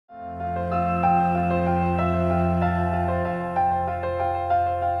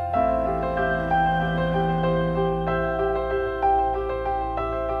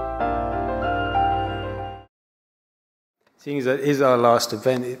Seeing as that is our last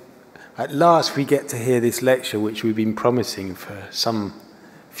event, at last we get to hear this lecture which we've been promising for some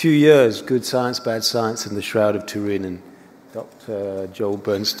few years, Good Science, Bad Science and the Shroud of Turin, and Dr. Joel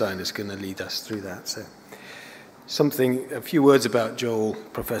Bernstein is going to lead us through that. So a few words about Joel,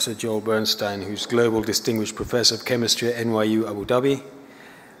 Professor Joel Bernstein, who's Global Distinguished Professor of Chemistry at NYU Abu Dhabi.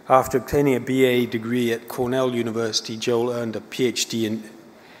 After obtaining a BA degree at Cornell University, Joel earned a PhD in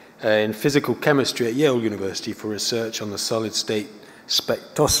physical chemistry at Yale University for research on the solid-state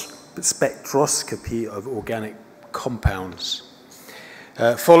spectroscopy of organic compounds.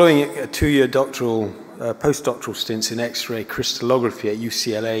 Following a two-year postdoctoral stints in X-ray crystallography at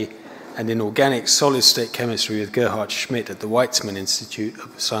UCLA and in organic solid-state chemistry with Gerhard Schmidt at the Weizmann Institute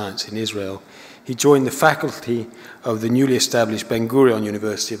of Science in Israel, he joined the faculty of the newly established Ben Gurion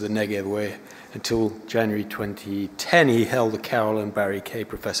University of the Negev, where until January 2010 he held the Carol and Barry Kay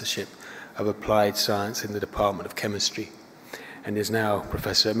Professorship of Applied Science in the Department of Chemistry and is now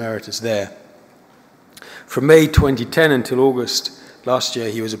Professor Emeritus there. From May 2010 until August last year,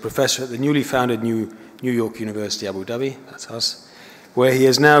 he was a professor at the newly founded New York University Abu Dhabi, that's us, where he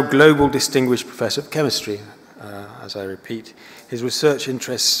is now Global Distinguished Professor of Chemistry, as I repeat. His research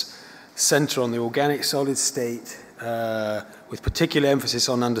interests center on the organic solid state, with particular emphasis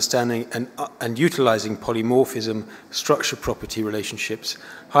on understanding and utilizing polymorphism, structure property relationships,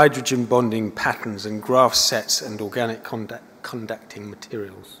 hydrogen bonding patterns, and graph sets and organic conducting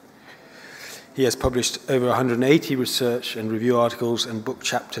materials. He has published over 180 research and review articles and book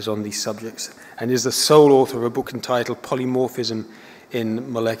chapters on these subjects, and is the sole author of a book entitled Polymorphism in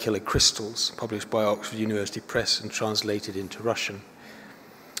Molecular Crystals, published by Oxford University Press and translated into Russian.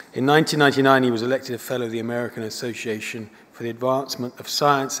 In 1999, he was elected a Fellow of the American Association for the Advancement of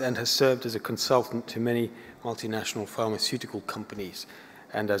Science and has served as a consultant to many multinational pharmaceutical companies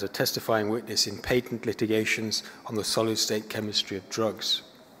and as a testifying witness in patent litigations on the solid-state chemistry of drugs.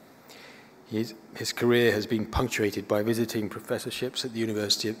 His career has been punctuated by visiting professorships at the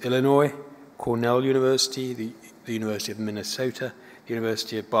University of Illinois, Cornell University, the University of Minnesota, the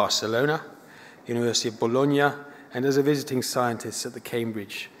University of Barcelona, the University of Bologna, and as a visiting scientist at the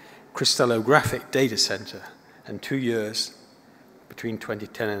Cambridge Crystallographic Data Center, and 2 years between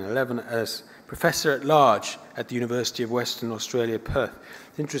 2010 and 2011 as Professor at Large at the University of Western Australia, Perth.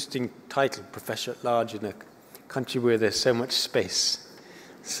 It's an interesting title, Professor at Large, in a country where there's so much space.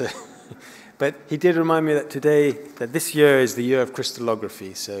 So, but he did remind me that this year is the year of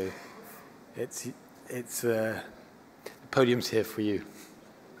crystallography, so the podium's here for you.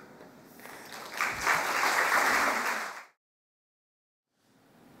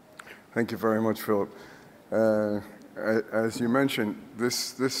 Thank you very much, Philip. As you mentioned,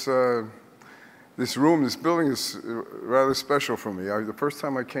 this room, this building is rather special for me. The first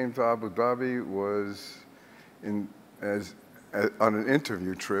time I came to Abu Dhabi was on an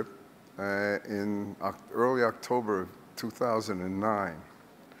interview trip in early October of 2009.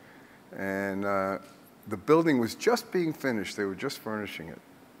 And the building was just being finished. They were just furnishing it.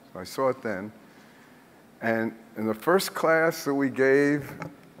 So I saw it then. And in the first class that we gave,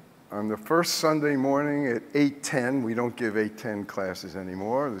 on the first Sunday morning at 8:10, we don't give 8:10 classes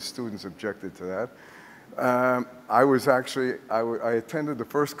anymore. The students objected to that. I attended the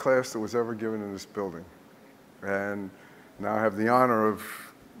first class that was ever given in this building. And now I have the honor of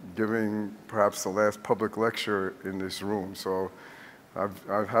giving perhaps the last public lecture in this room. So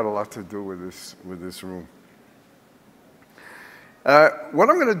I've had a lot to do with this room. What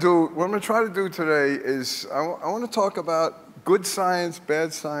I'm going to try to do today is I want to talk about good science,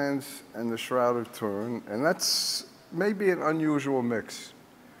 bad science, and the Shroud of Turin, and that's maybe an unusual mix.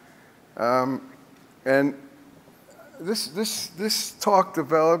 And this talk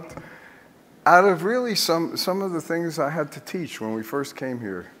developed out of really some of the things I had to teach when we first came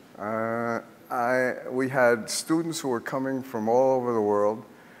here. We had students who were coming from all over the world,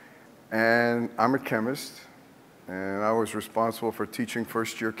 and I'm a chemist, and I was responsible for teaching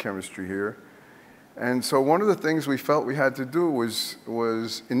first-year chemistry here. And so one of the things we felt we had to do was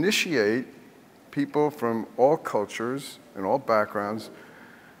initiate people from all cultures and all backgrounds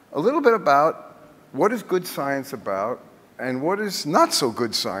a little bit about what is good science about and what is not so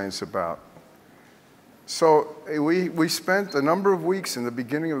good science about. So we spent a number of weeks in the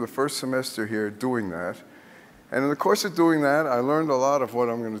beginning of the first semester here doing that. And in the course of doing that, I learned a lot of what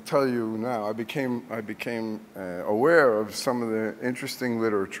I'm going to tell you now. I became aware of some of the interesting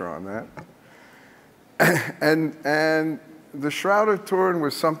literature on that. And the Shroud of Turin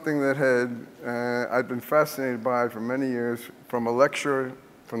was something that I'd been fascinated by for many years from a lecture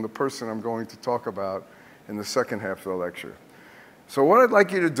from the person I'm going to talk about in the second half of the lecture. So what I'd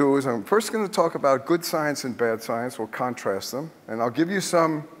like you to do is I'm first going to talk about good science and bad science. We'll contrast them. And I'll give you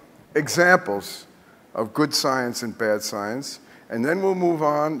some examples of good science and bad science. And then we'll move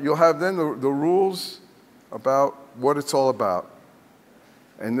on. You'll have then the rules about what it's all about.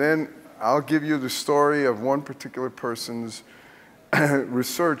 And then I'll give you the story of one particular person's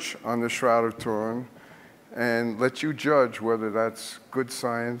research on the Shroud of Turin and let you judge whether that's good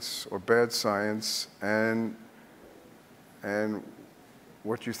science or bad science and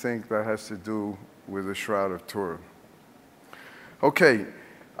what you think that has to do with the Shroud of Turin. Okay,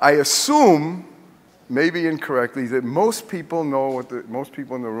 I assume, maybe incorrectly, that most people know what most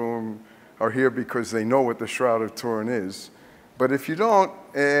people in the room are here because they know what the Shroud of Turin is. But if you don't,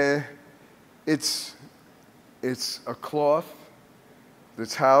 it's a cloth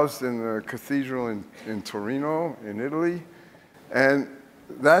that's housed in the cathedral in Torino, in Italy. And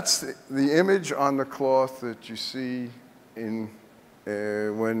that's the image on the cloth that you see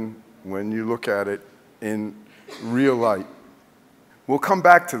when you look at it in real light. We'll come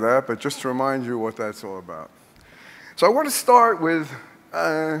back to that, but just to remind you what that's all about. So I want to start with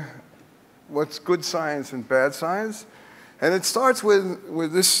what's good science and bad science. And it starts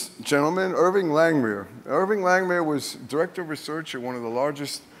with this gentleman, Irving Langmuir. Irving Langmuir was director of research at one of the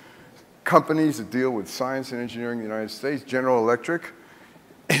largest companies that deal with science and engineering in the United States, General Electric.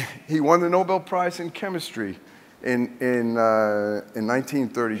 He won the Nobel Prize in chemistry in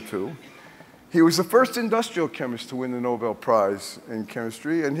 1932. He was the first industrial chemist to win the Nobel Prize in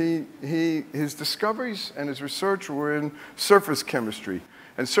chemistry, and his discoveries and his research were in surface chemistry.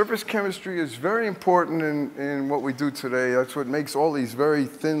 And surface chemistry is very important in what we do today. That's what makes all these very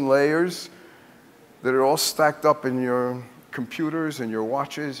thin layers that are all stacked up in your computers and your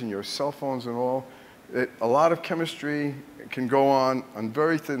watches and your cell phones and all. A lot of chemistry can go on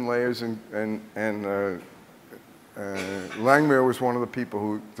very thin layers, and Langmuir was one of the people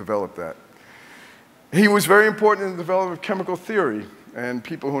who developed that. He was very important in the development of chemical theory. And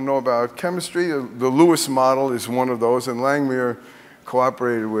people who know about chemistry, the Lewis model is one of those, and Langmuir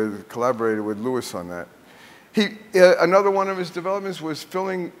collaborated with Lewis on that. Another one of his developments was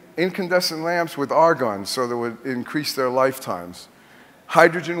filling incandescent lamps with argon so that would increase their lifetimes.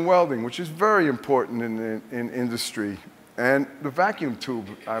 Hydrogen welding, which is very important in industry. And the vacuum tube.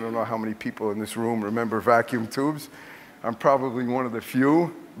 I don't know how many people in this room remember vacuum tubes. I'm probably one of the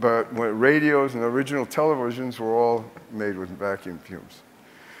few, but radios and original televisions were all made with vacuum tubes.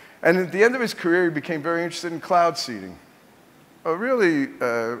 And at the end of his career, he became very interested in cloud seeding. A really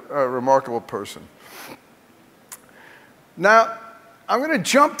remarkable person. Now, I'm going to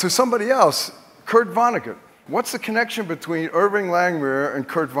jump to somebody else, Kurt Vonnegut. What's the connection between Irving Langmuir and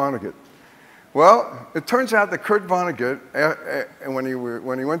Kurt Vonnegut? Well, it turns out that Kurt Vonnegut, when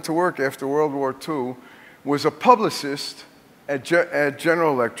he went to work after World War II, was a publicist at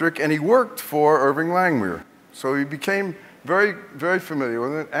General Electric, and he worked for Irving Langmuir. So he became very, very familiar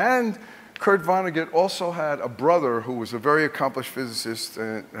with it. And Kurt Vonnegut also had a brother who was a very accomplished physicist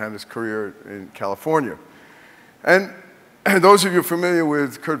and had his career in California. And those of you familiar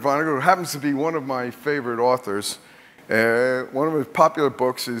with Kurt Vonnegut, who happens to be one of my favorite authors, one of his popular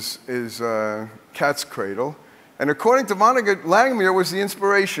books is Cat's Cradle. And according to Vonnegut, Langmuir was the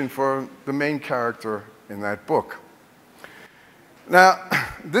inspiration for the main character in that book. Now,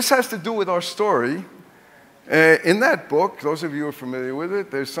 this has to do with our story. In that book, those of you who are familiar with it,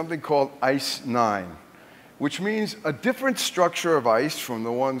 there's something called Ice 9, which means a different structure of ice from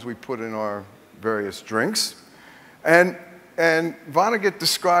the ones we put in our various drinks. And Vonnegut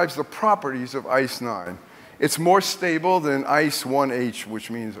describes the properties of Ice 9. It's more stable than Ice 1H, which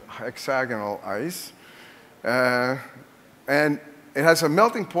means hexagonal ice. And it has a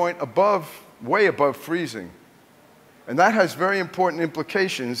melting point way above freezing. And that has very important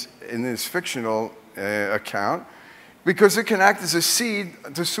implications in this fictional account, because it can act as a seed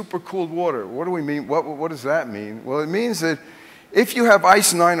to supercooled water. What do we mean? What does that mean? Well, it means that if you have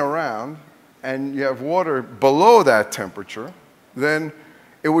Ice 9 around and you have water below that temperature, then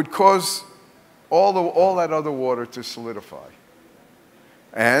it would cause all that other water to solidify.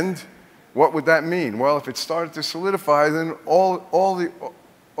 And what would that mean? Well, if it started to solidify, then all the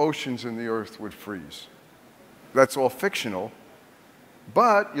oceans in the earth would freeze. That's all fictional.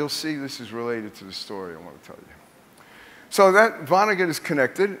 But you'll see this is related to the story I want to tell you. So that Vonnegut is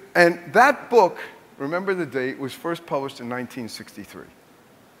connected. And that book, remember the date, was first published in 1963.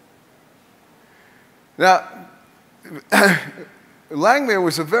 Now, Langmuir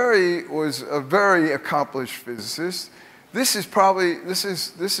was a very accomplished physicist. This is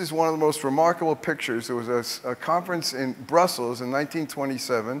one of the most remarkable pictures. There was a conference in Brussels in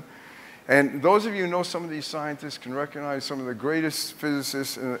 1927. And those of you who know some of these scientists can recognize some of the greatest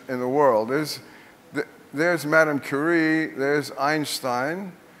physicists in the world. There's Madame Curie, there's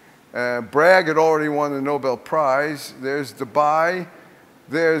Einstein, Bragg had already won the Nobel Prize, there's Debye,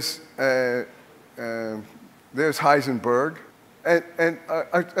 there's Heisenberg, and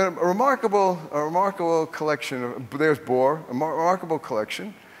a remarkable collection, there's Bohr, a remarkable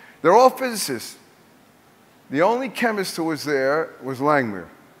collection. They're all physicists. The only chemist who was there was Langmuir.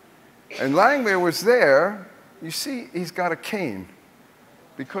 And Langmuir was there, you see, he's got a cane,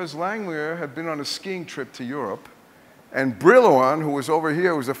 because Langmuir had been on a skiing trip to Europe, and Brillouin, who was over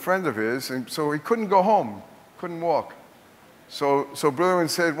here, was a friend of his, and so he couldn't go home, couldn't walk. So Brillouin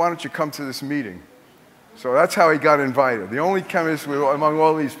said, why don't you come to this meeting? So that's how he got invited, the only chemist among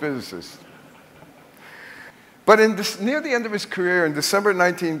all these physicists. But near the end of his career, in December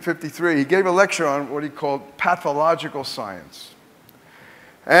 1953, he gave a lecture on what he called pathological science.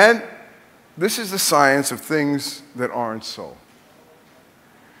 And this is the science of things that aren't so.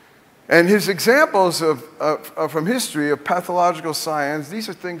 And his examples from history of pathological science, these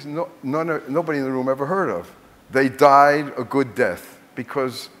are things nobody in the room ever heard of. They died a good death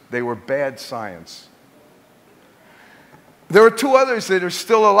because they were bad science. There are two others that are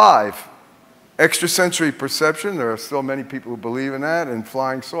still alive. Extrasensory perception, there are still many people who believe in that, and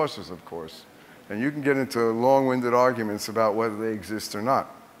flying saucers, of course. And you can get into long-winded arguments about whether they exist or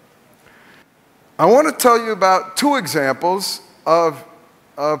not. I want to tell you about two examples of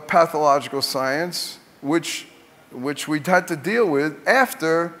pathological science which we'd had to deal with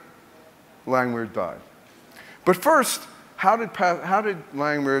after Langmuir died. But first, how did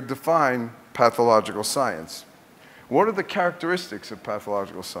Langmuir define pathological science? What are the characteristics of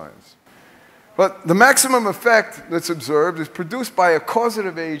pathological science? But the maximum effect that's observed is produced by a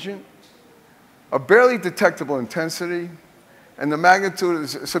causative agent, a barely detectable intensity, and the magnitude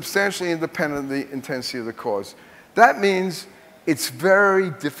is substantially independent of the intensity of the cause. That means it's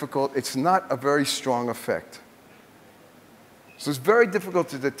very difficult. It's not a very strong effect. So it's very difficult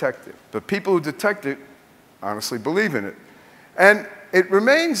to detect it. But people who detect it honestly believe in it. And it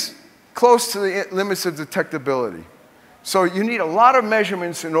remains close to the limits of detectability. So you need a lot of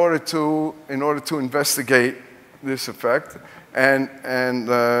measurements in order to investigate this effect and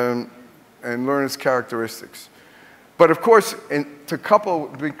learn its characteristics. But of course, be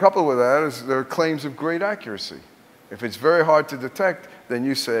coupled with that is there are claims of great accuracy. If it's very hard to detect, then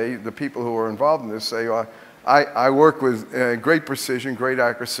you say, the people who are involved in this say, well, I work with great precision, great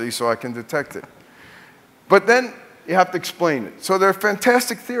accuracy, so I can detect it. But then you have to explain it. So there are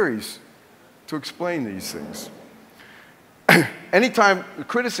fantastic theories to explain these things. Anytime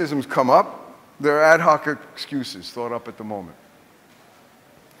criticisms come up, there are ad hoc excuses thought up at the moment.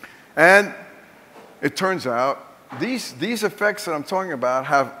 And it turns out these effects that I'm talking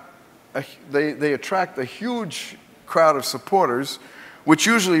about they attract a huge crowd of supporters, which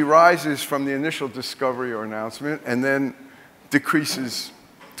usually rises from the initial discovery or announcement and then decreases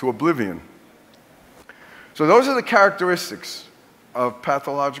to oblivion. So those are the characteristics of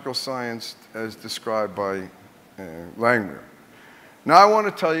pathological science as described by Langmuir. Now I want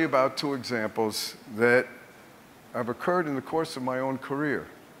to tell you about two examples that have occurred in the course of my own career.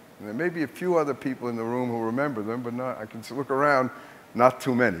 And there may be a few other people in the room who remember them, but I can look around, not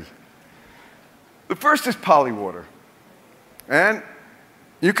too many. The first is polywater. And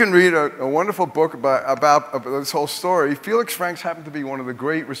you can read a wonderful book about this whole story. Felix Franks happened to be one of the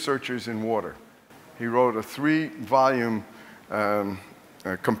great researchers in water. He wrote a 3-volume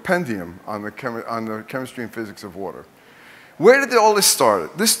compendium on the chemistry and physics of water. Where did all this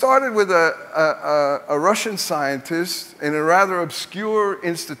start? This started with a Russian scientist in a rather obscure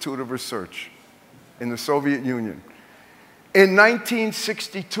institute of research in the Soviet Union. In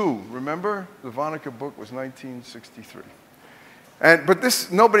 1962, remember? The Vonnegut book was 1963.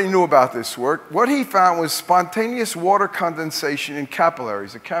 But nobody knew about this work. What he found was spontaneous water condensation in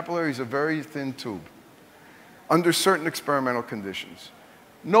capillaries. A capillary is a very thin tube under certain experimental conditions.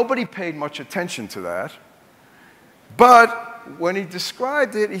 Nobody paid much attention to that. But when he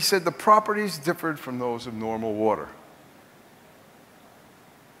described it, he said the properties differed from those of normal water.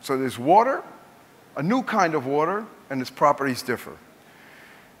 So there's water, a new kind of water, and its properties differ.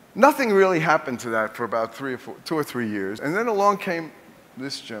 Nothing really happened to that for about 2 or 3 years. And then along came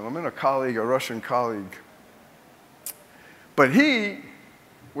this gentleman, a Russian colleague. But he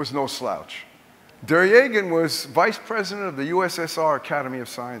was no slouch. Deryagin was vice president of the USSR Academy of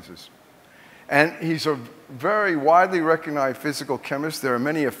Sciences. And he's a very widely recognized physical chemist. There are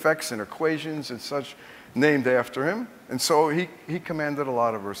many effects and equations and such named after him. And so he commanded a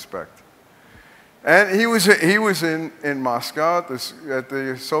lot of respect. And he was in Moscow at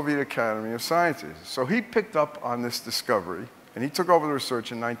the Soviet Academy of Sciences. So he picked up on this discovery, and he took over the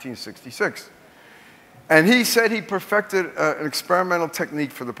research in 1966. And he said he perfected an experimental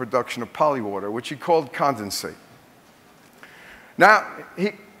technique for the production of polywater, which he called condensate. Now,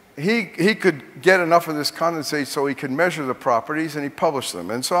 he could get enough of this condensate so he could measure the properties, and he published them.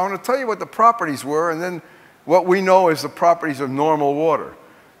 And so I'm going to tell you what the properties were, and then what we know is the properties of normal water.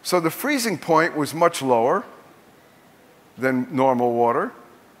 So the freezing point was much lower than normal water.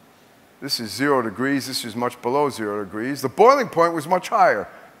 This is 0 degrees. This is much below 0 degrees. The boiling point was much higher.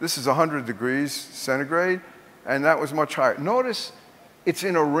 This is 100 degrees centigrade, and that was much higher. Notice it's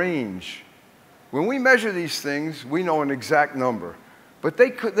in a range. When we measure these things, we know an exact number. But they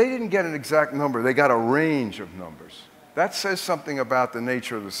didn't get an exact number. They got a range of numbers. That says something about the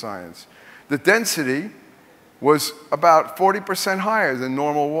nature of the science. The density was about 40% higher than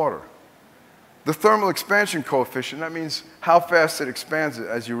normal water. The thermal expansion coefficient, that means how fast it expands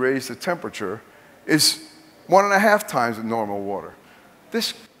as you raise the temperature, is 1.5 times the normal water.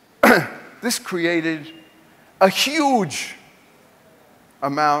 This created a huge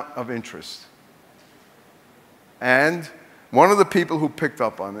amount of interest. And one of the people who picked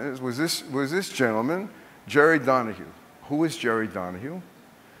up on this was this gentleman, Jerry Donohue. Who is Jerry Donohue?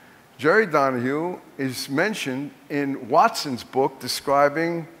 Jerry Donohue is mentioned in Watson's book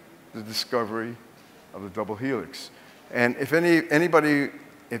describing the discovery of the double helix. And if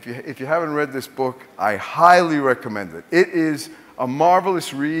you haven't read this book, I highly recommend it. It is a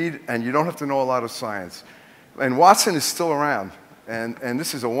marvelous read, and you don't have to know a lot of science. And Watson is still around, and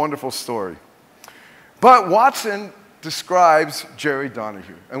this is a wonderful story. But Watson describes Jerry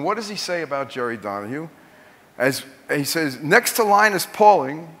Donohue. And what does he say about Jerry Donohue? As he says, next to Linus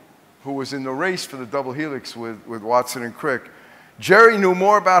Pauling, who was in the race for the double helix with Watson and Crick, Jerry knew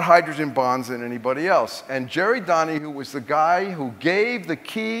more about hydrogen bonds than anybody else. And Jerry Donohue was the guy who gave the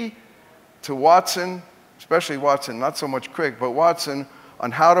key to Watson, especially Watson, not so much Crick, but Watson,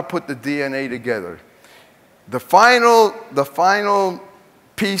 on how to put the DNA together. The final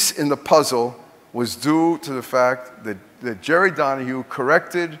piece in the puzzle was due to the fact that Jerry Donohue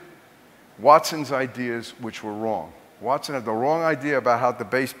corrected Watson's ideas, which were wrong. Watson had the wrong idea about how the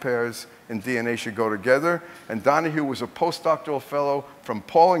base pairs in DNA should go together, and Donohue was a postdoctoral fellow from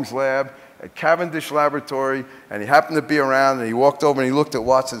Pauling's lab at Cavendish Laboratory, and he happened to be around, and he walked over and he looked at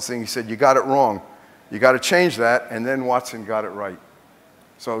Watson's thing. He said, you got it wrong. You got to change that, and then Watson got it right.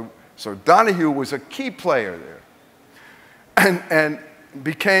 So Donohue was a key player there, and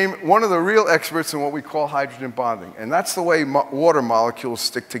became one of the real experts in what we call hydrogen bonding, and that's the way water molecules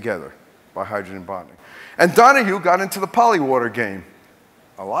stick together, by hydrogen bonding. And Donohue got into the polywater game.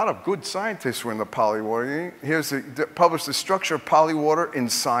 A lot of good scientists were in the polywater game. Published the structure of polywater in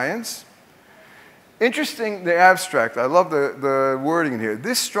Science. Interesting, the abstract. I love the wording in here.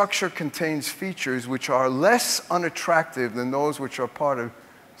 This structure contains features which are less unattractive than those which are part of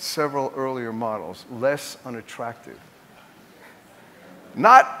several earlier models. Less unattractive.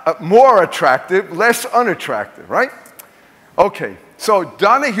 Not more attractive, less unattractive, right? Okay, so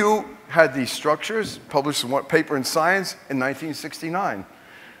Donohue had these structures, published one paper in Science in 1969.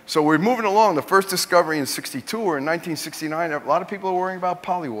 So we're moving along. The first discovery in 62 or in 1969, a lot of people are worrying about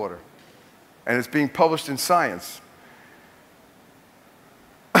polywater. And it's being published in Science.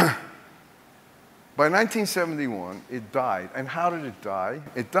 By 1971, it died. And how did it die?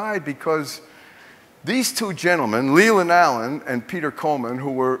 It died because these two gentlemen, Leland Allen and Peter Coleman,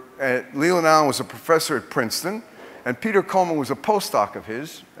 Leland Allen was a professor at Princeton, and Peter Coleman was a postdoc of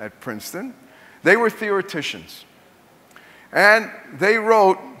his at Princeton. They were theoreticians. And they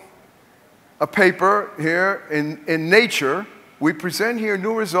wrote a paper here in Nature. We present here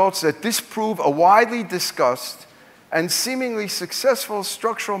new results that disprove a widely discussed and seemingly successful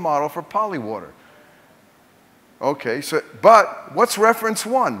structural model for polywater. Okay, but what's reference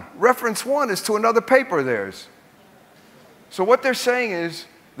 1? Reference 1 is to another paper of theirs. So what they're saying is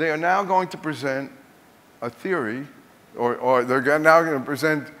they are now going to present a theory, or they're now going to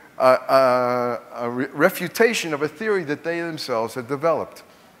present a refutation of a theory that they themselves had developed.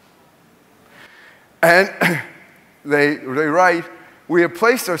 And they write, we have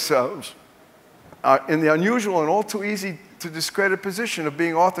placed ourselves in the unusual and all too easy to discredit position of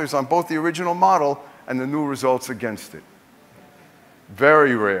being authors on both the original model and the new results against it.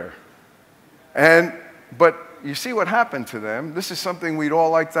 Very rare. But you see what happened to them. This is something we'd all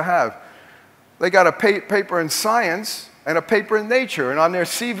like to have. They got a paper in Science and a paper in Nature, and on their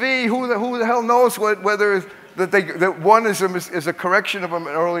CV, who the hell knows whether that one is a correction of an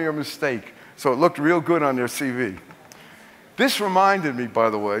earlier mistake. So it looked real good on their CV. This reminded me,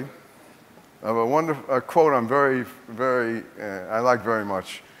 by the way, of a quote I'm I like very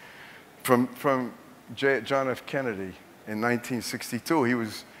much, from John F. Kennedy in 1962.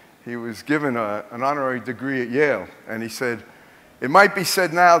 He was given an honorary degree at Yale, and he said, "It might be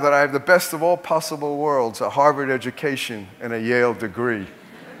said now that I have the best of all possible worlds, a Harvard education and a Yale degree."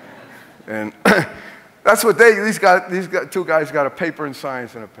 And that's what these two guys got, a paper in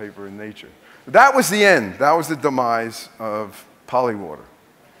science and a paper in nature. That was the end. That was the demise of polywater.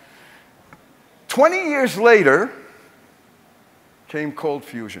 20 years later came cold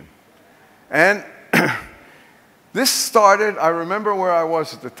fusion. And this started, I remember where I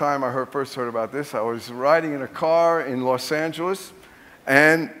was at the time I first heard about this. I was riding in a car in Los Angeles,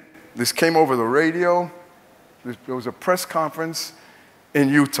 and this came over the radio. There was a press conference in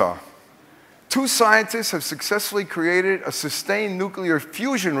Utah. 2 scientists have successfully created a sustained nuclear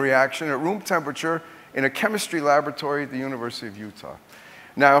fusion reaction at room temperature in a chemistry laboratory at the University of Utah.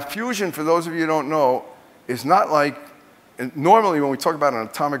 Now, fusion, for those of you who don't know, is not like, normally when we talk about an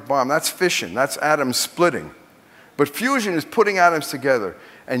atomic bomb, that's fission, that's atoms splitting. But fusion is putting atoms together,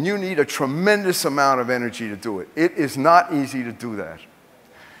 and you need a tremendous amount of energy to do it. It is not easy to do that.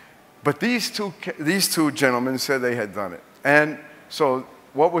 But these two gentlemen said they had done it. And so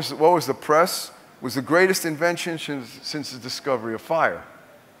what was the press? It was the greatest invention since the discovery of fire.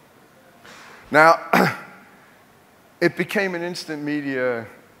 Now, it became an instant media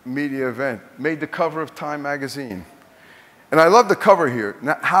event, made the cover of Time magazine. And I love the cover here.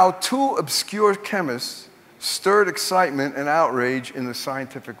 Now, how 2 obscure chemists stirred excitement and outrage in the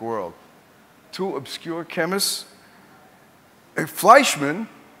scientific world. 2 obscure chemists. Fleischmann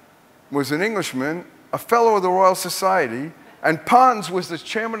was an Englishman, a fellow of the Royal Society, and Pons was the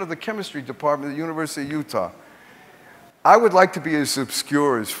chairman of the chemistry department at the University of Utah. I would like to be as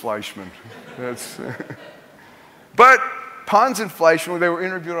obscure as Fleischmann. But Pons and Fleischmann, they were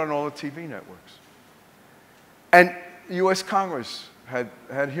interviewed on all the TV networks. And US Congress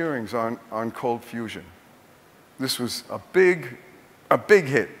had hearings on cold fusion. This was a big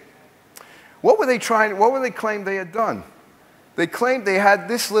hit. What were they claiming they had done? They claimed they had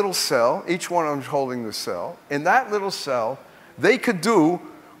this little cell, each one of them holding the cell. In that little cell, they could do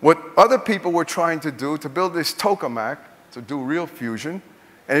what other people were trying to do to build this tokamak, to do real fusion.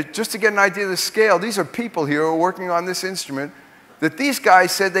 And just to get an idea of the scale, these are people here who are working on this instrument that these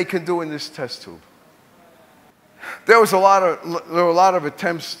guys said they could do in this test tube. There were a lot of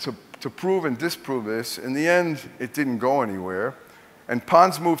attempts to prove and disprove this. In the end, it didn't go anywhere. And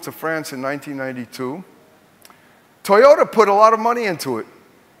Pons moved to France in 1992. Toyota put a lot of money into it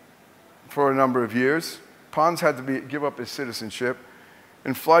for a number of years. Pons had to give up his citizenship.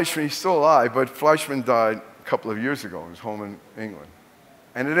 And Fleischmann, he's still alive, but Fleischmann died a couple of years ago. He was home in England.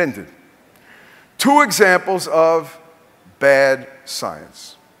 And it ended. 2 examples of bad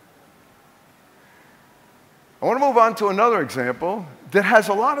science. I want to move on to another example that has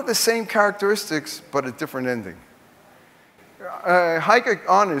a lot of the same characteristics, but a different ending. Heike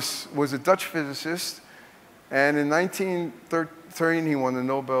Onnes was a Dutch physicist, and in 1913 he won the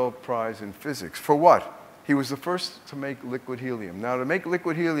Nobel Prize in Physics. For what? He was the first to make liquid helium. Now, to make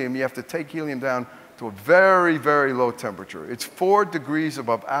liquid helium, you have to take helium down to a very, very low temperature. It's 4 degrees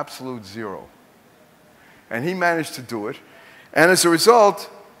above absolute zero. And he managed to do it. And as a result,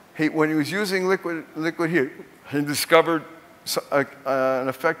 when he was using liquid helium, he discovered an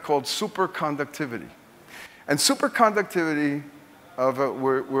effect called superconductivity. And superconductivity,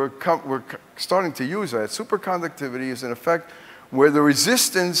 we're starting to use that. Superconductivity is an effect where the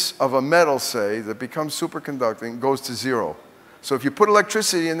resistance of a metal, say, that becomes superconducting goes to 0. So if you put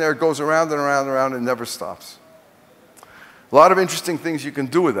electricity in there, it goes around and around and around and never stops. A lot of interesting things you can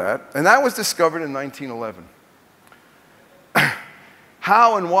do with that. And that was discovered in 1911.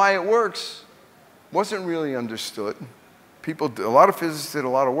 How and why it works wasn't really understood. A lot of physicists did a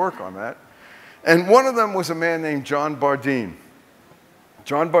lot of work on that. And one of them was a man named John Bardeen.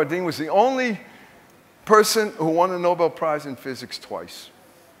 John Bardeen was the only person who won the Nobel Prize in Physics twice.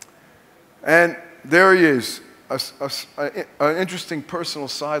 And there he is, an interesting personal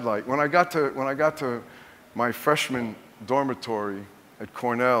sidelight. When I got to my freshman dormitory at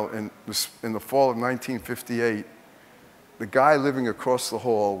Cornell in the fall of 1958, the guy living across the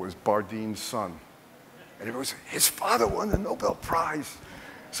hall was Bardeen's son. And it was, his father won the Nobel Prize.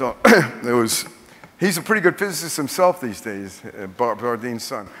 So he's a pretty good physicist himself these days, Bardeen's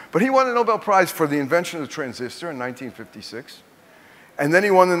son. But he won the Nobel Prize for the invention of the transistor in 1956. And then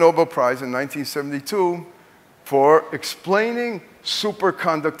he won the Nobel Prize in 1972 for explaining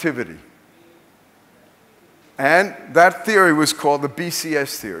superconductivity. And that theory was called the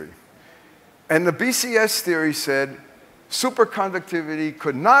BCS theory. And the BCS theory said superconductivity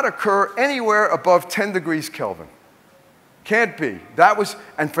could not occur anywhere above 10 degrees Kelvin. Can't be.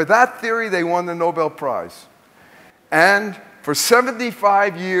 And for that theory, they won the Nobel Prize. And for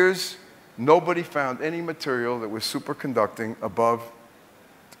 75 years, nobody found any material that was superconducting above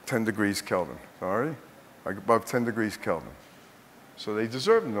 10 degrees Kelvin. Sorry? Like above 10 degrees Kelvin. So they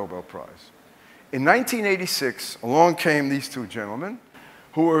deserved the Nobel Prize. In 1986, along came these two gentlemen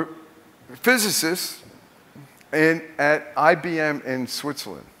who were physicists at IBM in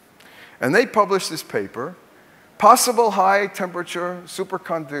Switzerland. And they published this paper, Possible High Temperature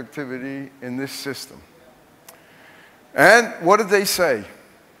Superconductivity in This System. And what did they say?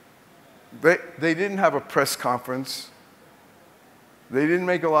 They didn't have a press conference. They didn't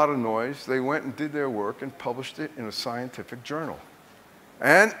make a lot of noise. They went and did their work and published it in a scientific journal.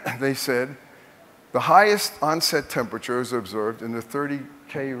 And they said, the highest onset temperatures observed in the 30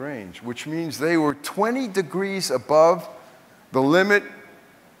 K range, which means they were 20 degrees above the limit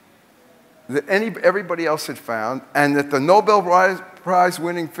that everybody else had found, and that the Nobel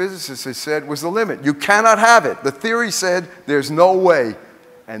Prize-winning physicists had said was the limit. You cannot have it. The theory said there's no way,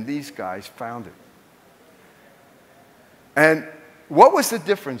 and these guys found it. And what was the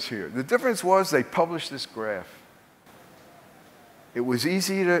difference here? The difference was they published this graph. It was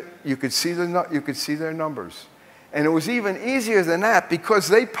easy to, you could see their numbers. And it was even easier than that because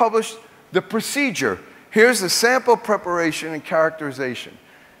they published the procedure. Here's the sample preparation and characterization.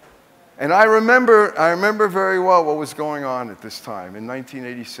 And I remember very well what was going on at this time in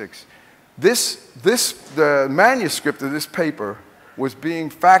 1986. The manuscript of this paper was being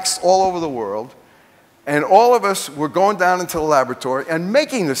faxed all over the world, and all of us were going down into the laboratory and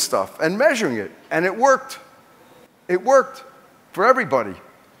making this stuff and measuring it, and it worked. It worked for everybody.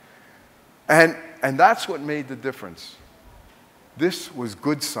 And that's what made the difference. This was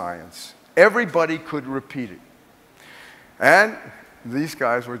good science. Everybody could repeat it. And these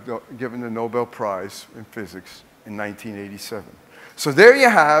guys were given the Nobel Prize in Physics in 1987. So there you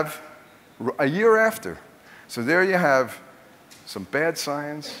have, a year after, so there you have some bad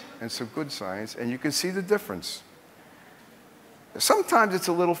science and some good science, and you can see the difference. Sometimes it's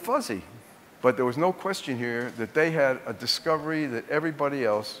a little fuzzy, but there was no question here that they had a discovery that everybody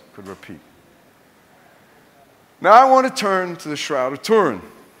else could repeat. Now I want to turn to the Shroud of Turin.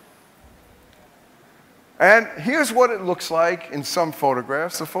 And here's what it looks like in some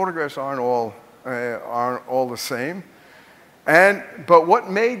photographs. The photographs aren't all the same. But what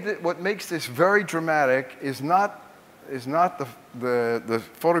makes this very dramatic is not the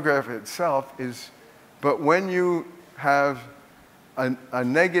photograph itself, but when you have a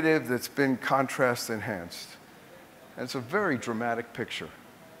negative that's been contrast enhanced. And it's a very dramatic picture.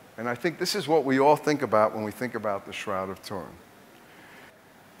 And I think this is what we all think about when we think about the Shroud of Turin.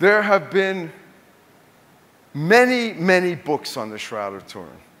 There have been many, many books on the Shroud of Turin.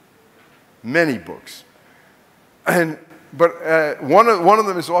 Many books. But one of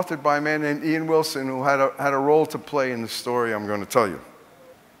them is authored by a man named Ian Wilson, who had a role to play in the story I'm going to tell you.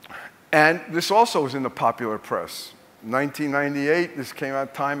 And this also was in the popular press. 1998, this came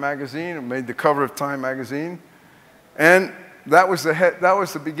out Time magazine. It made the cover of Time magazine. And that was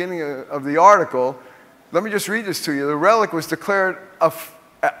the beginning of the article. Let me just read this to you. The relic was declared a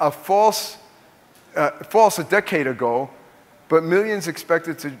false a decade ago, but millions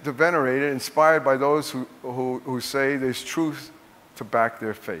expected to venerate it, inspired by those who say there's truth to back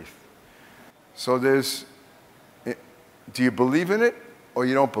their faith. So do you believe in it or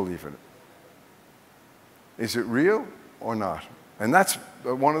you don't believe in it? Is it real or not? And that's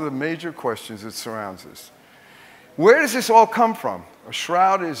one of the major questions that surrounds this. Where does this all come from? A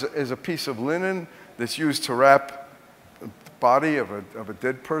shroud is a piece of linen that's used to wrap the body of a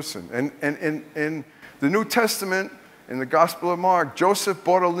dead person. And in the New Testament, in the Gospel of Mark, Joseph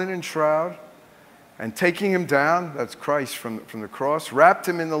bought a linen shroud, and taking him down, that's Christ from the cross, wrapped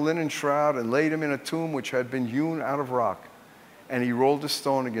him in the linen shroud and laid him in a tomb which had been hewn out of rock. And he rolled a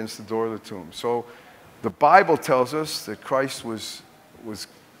stone against the door of the tomb. So the Bible tells us that Christ was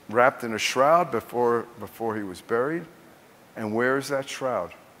wrapped in a shroud before he was buried. And where is that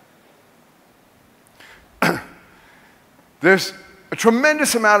shroud? There's a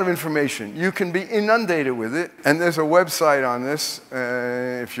tremendous amount of information. You can be inundated with it, and there's a website on this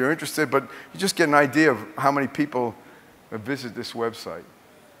if you're interested, but you just get an idea of how many people visit this website.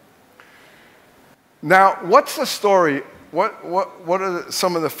 Now, what's the story? What are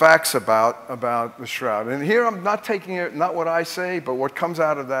some of the facts about the shroud? And here I'm not taking it, not what I say, but what comes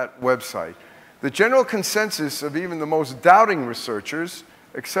out of that website. The general consensus of even the most doubting researchers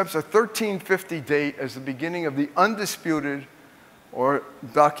accepts a 1350 date as the beginning of the undisputed or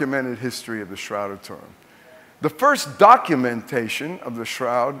documented history of the Shroud of Turin. The first documentation of the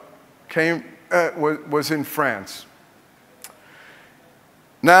shroud was in France.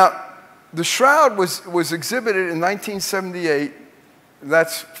 Now, the shroud was exhibited in 1978.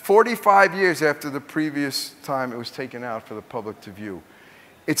 That's 45 years after the previous time it was taken out for the public to view.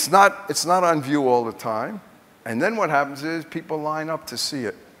 It's not on view all the time. And then what happens is people line up to see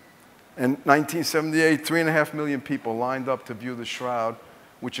it. In 1978, 3.5 million people lined up to view the shroud,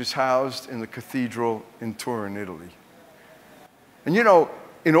 which is housed in the Cathedral in Turin, Italy. And you know,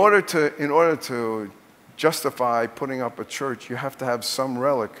 in order to justify putting up a church, you have to have some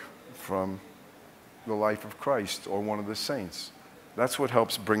relic from the life of Christ or one of the saints. That's what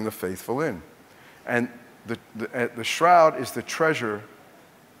helps bring the faithful in. And the shroud is the treasure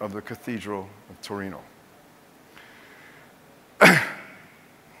of the Cathedral of Turin.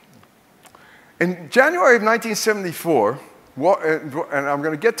 In January of 1974, and I'm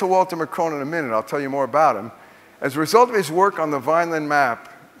going to get to Walter McCrone in a minute, I'll tell you more about him. As a result of his work on the Vineland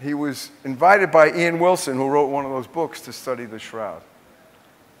map, he was invited by Ian Wilson, who wrote one of those books, to study the shroud.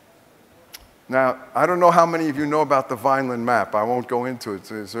 Now, I don't know how many of you know about the Vineland map. I won't go into it.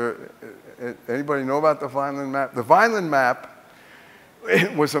 Is there, anybody know about the Vineland map? The Vineland map,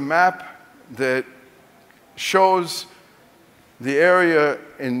 it was a map that shows the area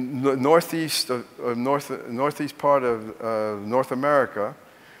in the northeast part of North America,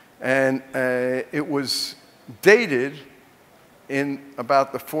 and it was dated in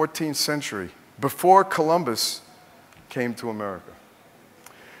about the 14th century, before Columbus came to America.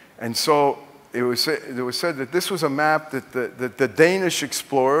 And so it was said that this was a map that the Danish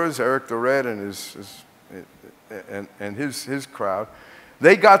explorers, Eric the Red and his crowd,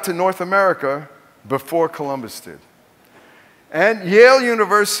 they got to North America before Columbus did. And Yale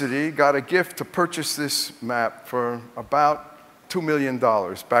University got a gift to purchase this map for about $2 million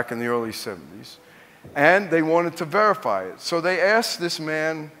back in the early 70s. And they wanted to verify it. So they asked this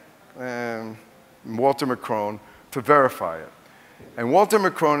man, Walter McCrone, to verify it. And Walter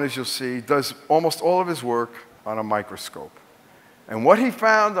McCrone, as you'll see, does almost all of his work on a microscope. And what he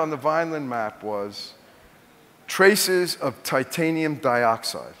found on the Vineland map was traces of titanium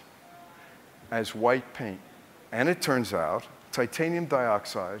dioxide as white paint. And it turns out titanium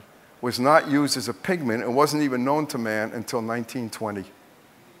dioxide was not used as a pigment. It wasn't even known to man until 1920.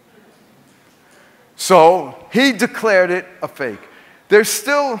 So he declared it a fake. There's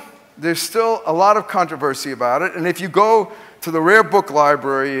still a lot of controversy about it. And if you go to the Rare Book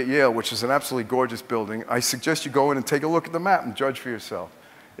Library at Yale, which is an absolutely gorgeous building, I suggest you go in and take a look at the map and judge for yourself.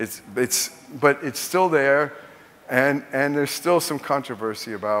 But it's still there, and there's still some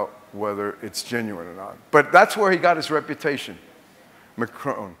controversy about whether it's genuine or not. But that's where he got his reputation,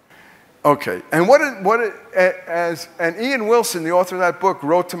 McCrone. Okay, and and Ian Wilson, the author of that book,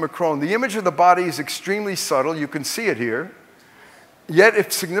 wrote to McCrone, the image of the body is extremely subtle, you can see it here, yet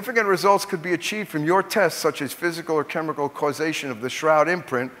if significant results could be achieved from your tests, such as physical or chemical causation of the shroud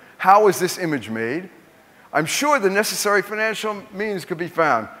imprint, how is this image made? I'm sure the necessary financial means could be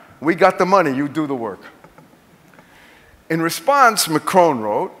found. We got the money, you do the work. In response, McCrone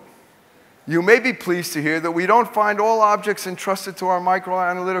wrote, you may be pleased to hear that we don't find all objects entrusted to our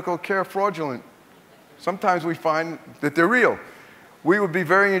microanalytical care fraudulent. Sometimes we find that they're real. We would be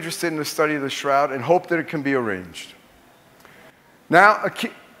very interested in the study of the shroud and hope that it can be arranged. Now,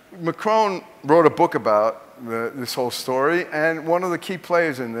 McCrone wrote a book about this whole story, and one of the key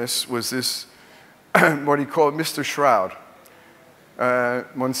players in this was this, what he called Mr. Shroud,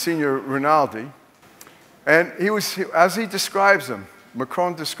 Monsignor Rinaldi. And as he describes him,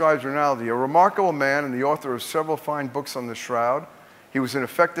 McCrone describes Rinaldi, a remarkable man and the author of several fine books on the shroud. He was an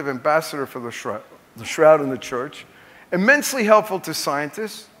effective ambassador for the shroud in the church, immensely helpful to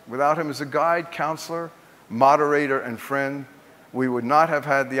scientists. Without him as a guide, counselor, moderator, and friend, we would not have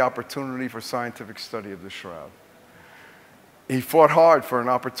had the opportunity for scientific study of the shroud. He fought hard for an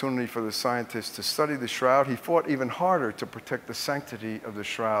opportunity for the scientists to study the shroud. He fought even harder to protect the sanctity of the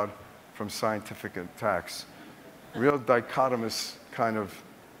shroud from scientific attacks. Real dichotomous kind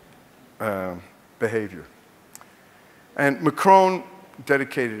of behavior. And McCrone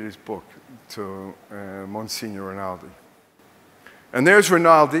dedicated his book to Monsignor Rinaldi. And there's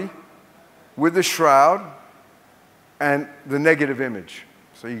Rinaldi with the shroud and the negative image.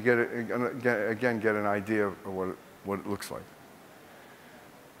 So you get an idea of what it looks like.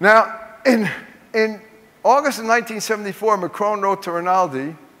 Now, in August of 1974, McCrone wrote to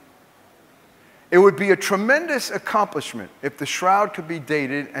Rinaldi, it would be a tremendous accomplishment if the shroud could be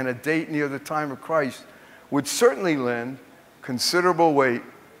dated, and a date near the time of Christ would certainly lend considerable weight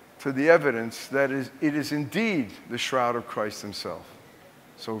to the evidence that it is indeed the shroud of Christ himself.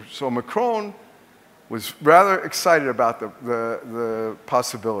 So McCrone was rather excited about the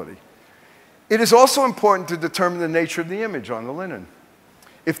possibility. It is also important to determine the nature of the image on the linen.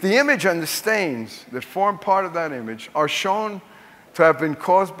 If the image and the stains that form part of that image are shown to have been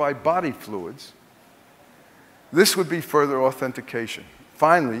caused by body fluids, this would be further authentication.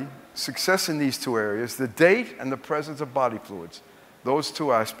 Finally, success in these two areas, the date and the presence of body fluids, those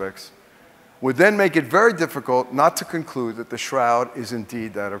two aspects, would then make it very difficult not to conclude that the shroud is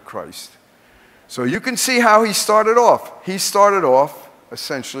indeed that of Christ. So you can see how he started off. He started off,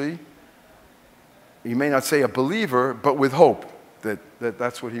 essentially, he may not say a believer, but with hope that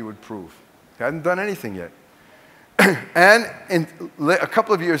that's what he would prove. He hadn't done anything yet. And a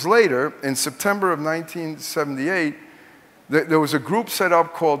couple of years later, in September of 1978, there was a group set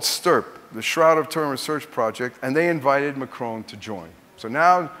up called STURP, the Shroud of Turin Research Project, and they invited Macron to join. So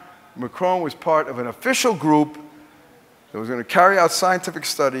now Macron was part of an official group that was going to carry out scientific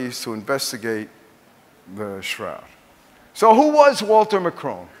studies to investigate the shroud. So who was Walter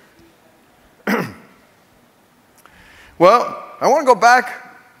Macron? Well, I want to go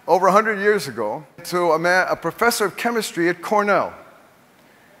back over 100 years ago to a professor of chemistry at Cornell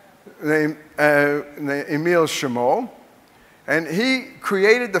named Emile Chameau, and he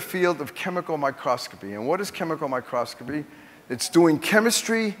created the field of chemical microscopy. And what is chemical microscopy? It's doing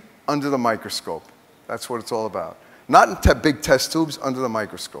chemistry under the microscope. That's what it's all about. Not in big test tubes, under the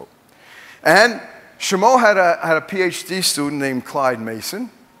microscope. And Chameau had a PhD student named Clyde Mason,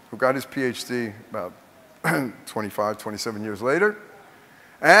 who got his PhD about 25, 27 years later.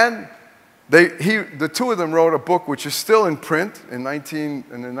 And the two of them wrote a book which is still in print in the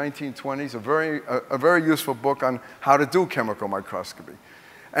 1920s, a very useful book on how to do chemical microscopy.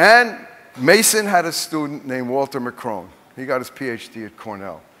 And Mason had a student named Walter Macron. He got his PhD at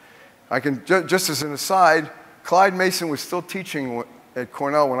Cornell. Just as an aside, Clyde Mason was still teaching at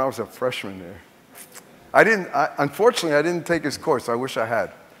Cornell when I was a freshman there. Unfortunately, I didn't take his course. I wish I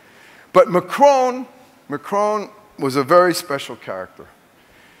had. But Macron was a very special character.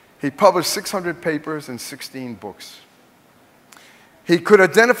 He published 600 papers and 16 books. He could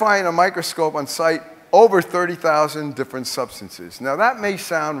identify in a microscope on sight over 30,000 different substances. Now that may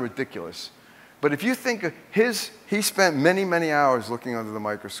sound ridiculous, but if you think of he spent many, many hours looking under the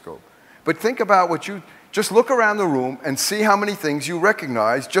microscope. But think about just look around the room and see how many things you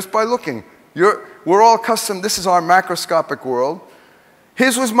recognize just by looking. We're all accustomed, this is our macroscopic world.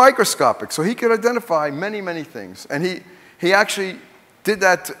 His was microscopic, so he could identify many, many things. And he actually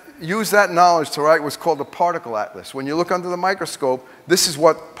used that knowledge to write what's called a particle atlas. When you look under the microscope, this is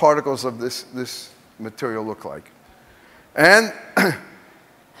what particles of this material look like. And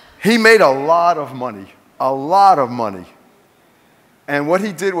he made a lot of money, a lot of money. And what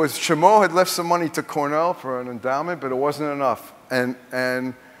he did was, Chameau had left some money to Cornell for an endowment, but it wasn't enough. And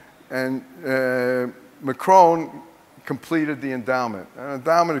Macron completed the endowment. An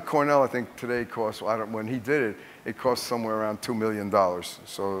endowment at Cornell, I think today costs, when he did it, it cost somewhere around $2 million.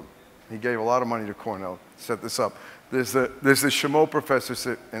 So he gave a lot of money to Cornell to set this up. There's the Chameau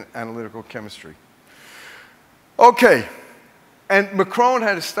professor in analytical chemistry. Okay, and Macron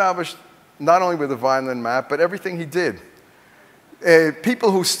had established, not only with the Vineland map, but everything he did.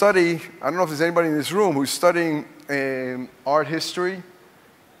 People who study, I don't know if there's anybody in this room who's studying art history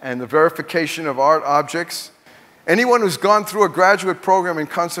and the verification of art objects. Anyone who's gone through a graduate program in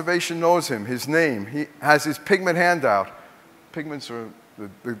conservation knows him, his name. He has his pigment handout. Pigments are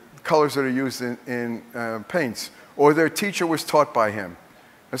the colors that are used in paints. Or their teacher was taught by him.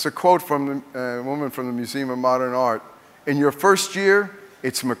 That's a quote from a woman from the Museum of Modern Art. In your first year,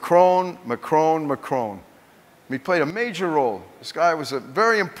 it's Macron, Macron, Macron. He played a major role. This guy was a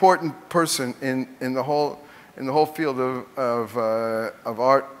very important person in the whole field of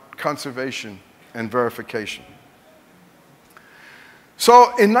art conservation and verification.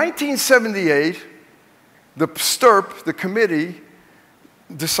 So in 1978, the STURP, the committee,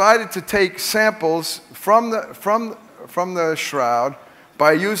 decided to take samples from the shroud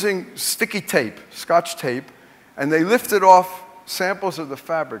by using sticky tape, Scotch tape, and they lifted off samples of the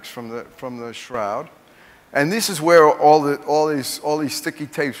fabrics from the shroud. And this is where all these sticky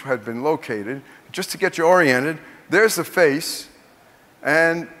tapes had been located. Just to get you oriented, there's the face,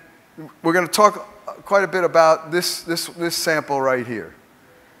 and we're going to talk quite a bit about this sample right here.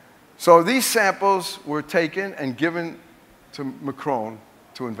 So these samples were taken and given to Macron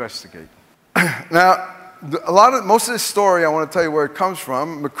to investigate. Now, most of this story, I want to tell you where it comes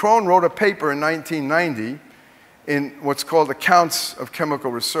from. Macron wrote a paper in 1990 in what's called Accounts of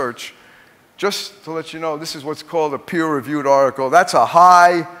Chemical Research. Just to let you know, this is what's called a peer-reviewed article. That's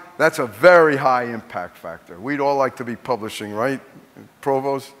a very high impact factor. We'd all like to be publishing, right?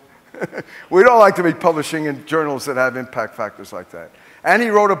 Provost? We don't like to be publishing in journals that have impact factors like that. And he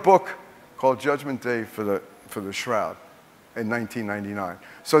wrote a book called Judgment Day for the Shroud in 1999.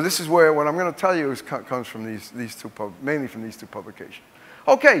 So this is where what I'm going to tell you comes from mainly from these two publications.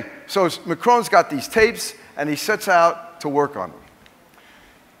 Okay, so Macron's got these tapes, and he sets out to work on them.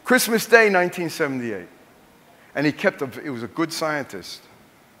 Christmas Day, 1978. And he was a good scientist.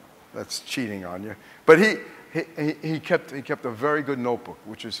 That's cheating on you. But he kept a very good notebook,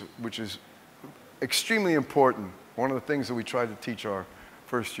 which is extremely important. One of the things that we try to teach our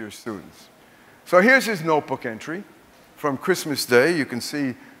first-year students. So here's his notebook entry from Christmas Day. You can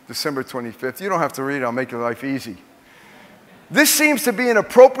see December 25th. You don't have to read it. I'll make your life easy. This seems to be an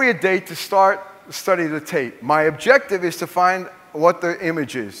appropriate date to start the study of the tape. My objective is to find what the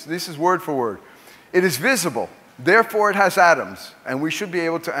image is. This is word for word. It is visible. Therefore, it has atoms, and we should be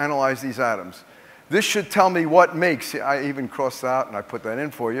able to analyze these atoms. This should tell me what makes, I even crossed out and I put that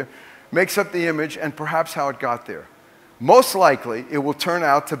in for you, makes up the image and perhaps how it got there. Most likely, it will turn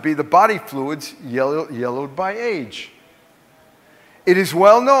out to be the body fluids yellowed by age. It is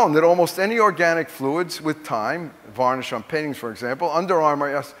well known that almost any organic fluids with time, varnish on paintings for example,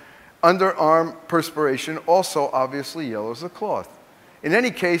 underarm perspiration also obviously yellows the cloth. In any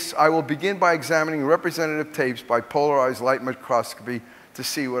case, I will begin by examining representative tapes by polarized light microscopy to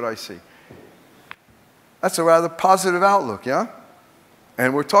see what I see. That's a rather positive outlook, yeah?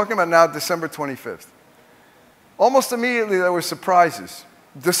 And we're talking about now December 25th. Almost immediately there were surprises.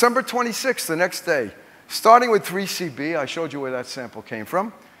 December 26th, the next day, starting with 3CB, I showed you where that sample came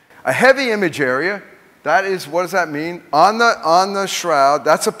from. A heavy image area, that is, what does that mean? On the shroud,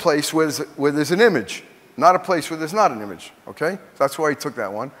 that's a place where there's an image, not a place where there's not an image, okay? That's why he took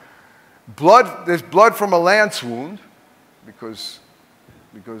that one. Blood, there's blood from a lance wound, because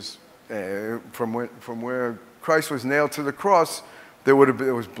from where Christ was nailed to the cross, there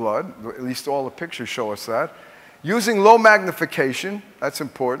was blood. At least all the pictures show us that. Using low magnification, that's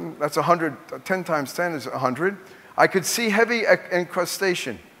important. That's 100, 10 times 10 is 100. I could see heavy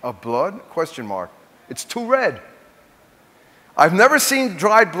encrustation of blood, question mark. It's too red. I've never seen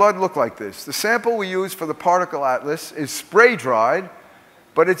dried blood look like this. The sample we use for the particle atlas is spray dried,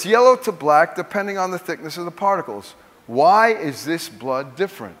 but it's yellow to black depending on the thickness of the particles. Why is this blood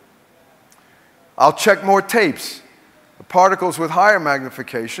different? I'll check more tapes. The particles with higher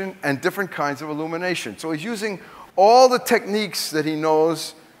magnification and different kinds of illumination. So he's using all the techniques that he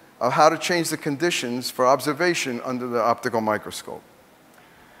knows of how to change the conditions for observation under the optical microscope.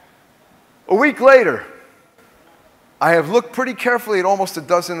 A week later, I have looked pretty carefully at almost a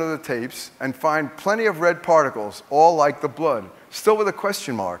dozen of the tapes and find plenty of red particles, all like the blood, still with a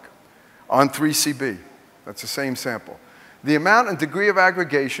question mark, on 3CB. That's the same sample. The amount and degree of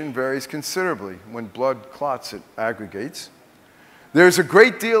aggregation varies considerably. When blood clots, it aggregates. There's a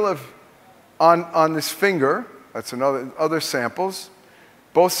great deal of, on this finger, that's other samples,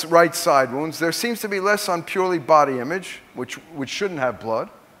 both right side wounds. There seems to be less on purely body image, which shouldn't have blood.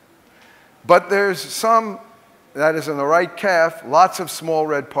 But there's some, that is in the right calf, lots of small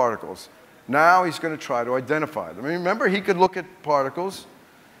red particles. Now he's going to try to identify them. I mean, remember, he could look at particles.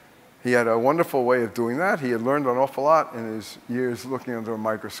 He had a wonderful way of doing that. He had learned an awful lot in his years looking under a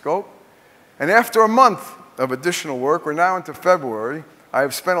microscope. And after a month of additional work, we're now into February, I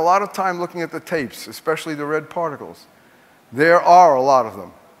have spent a lot of time looking at the tapes, especially the red particles. There are a lot of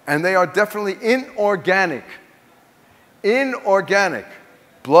them. And they are definitely inorganic. Inorganic.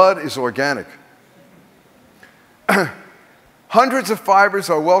 Blood is organic. Hundreds of fibers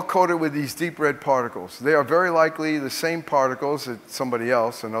are well coated with these deep red particles. They are very likely the same particles that somebody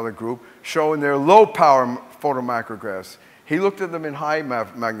else, another group, show in their low-power photomicrographs. He looked at them in high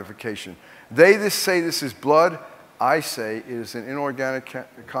magnification. They say this is blood. I say it is an inorganic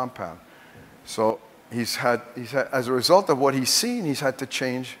compound. So he's had, as a result of what he's seen, he's had to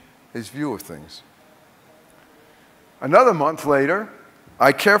change his view of things. Another month later,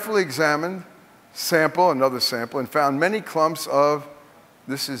 I carefully examined another sample, and found many clumps of,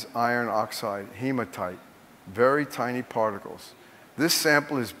 this is iron oxide, hematite, very tiny particles. This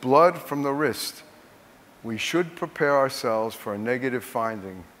sample is blood from the wrist. We should prepare ourselves for a negative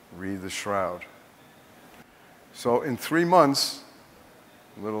finding. Read the Shroud. So in 3 months,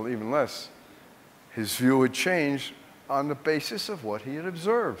 a little even less, his view had changed on the basis of what he had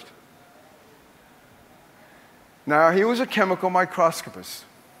observed. Now, he was a chemical microscopist.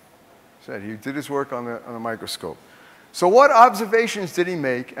 Said he did his work on a microscope. So what observations did he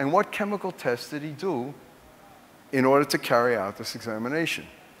make and what chemical tests did he do in order to carry out this examination?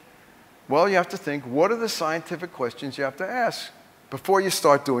 Well, you have to think, what are the scientific questions you have to ask before you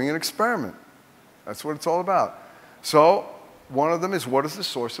start doing an experiment? That's what it's all about. So one of them is, what is the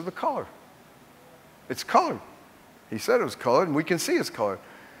source of the color? It's colored. He said it was colored, and we can see it's colored.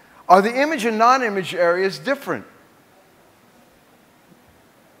 Are the image and non-image areas different?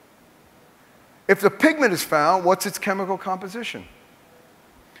 If the pigment is found, what's its chemical composition?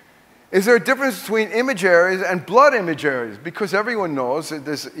 Is there a difference between image areas and blood image areas? Because everyone knows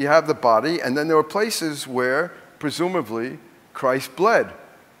that you have the body, and then there were places where, presumably, Christ bled.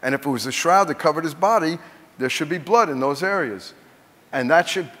 And if it was a shroud that covered his body, there should be blood in those areas. And that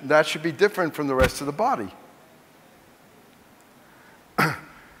should be different from the rest of the body.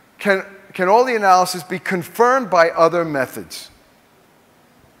 Can all the analysis be confirmed by other methods?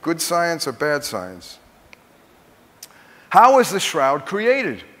 Good science or bad science? How was the shroud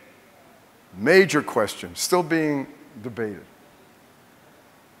created? Major question, still being debated.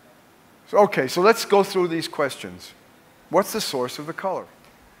 So let's go through these questions. What's the source of the color?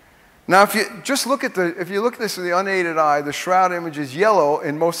 Now, if you look at this with the unaided eye, the shroud image is yellow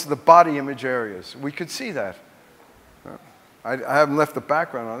in most of the body image areas. We could see that. I haven't left the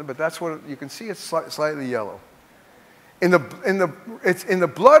background on it, but that's what you can see. It's slightly yellow. In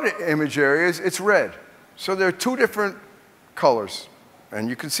the blood image areas, it's red. So there are two different colors, and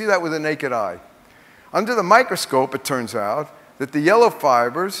you can see that with the naked eye. Under the microscope, it turns out that the yellow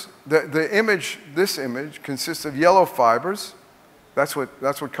fibers, this image consists of yellow fibers. That's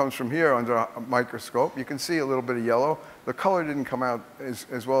what comes from here under a microscope. You can see a little bit of yellow. The color didn't come out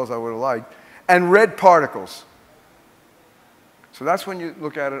as well as I would have liked. And red particles. So that's when you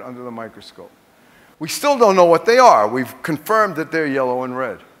look at it under the microscope. We still don't know what they are. We've confirmed that they're yellow and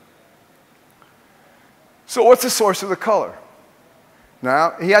red. So what's the source of the color?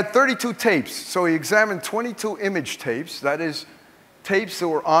 Now, he had 32 tapes, so he examined 22 image tapes, that is, tapes that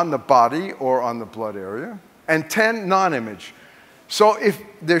were on the body or on the blood area, and 10 non-image. So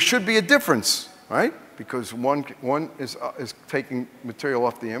there should be a difference, right? Because one is taking material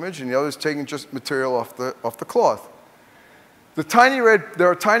off the image, and the other is taking just material off the cloth. There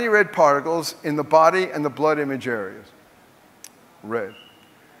are tiny red particles in the body and the blood image areas. Red.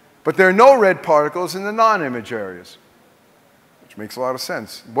 But there are no red particles in the non-image areas, which makes a lot of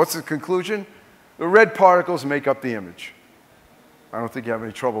sense. What's the conclusion? The red particles make up the image. I don't think you have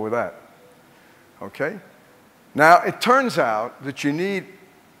any trouble with that. Okay? Now, it turns out that you need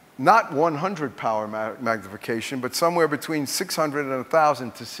not 100 power magnification, but somewhere between 600 and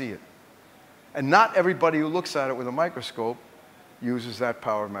 1,000 to see it. And not everybody who looks at it with a microscope uses that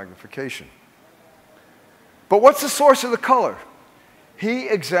power of magnification. But what's the source of the color? He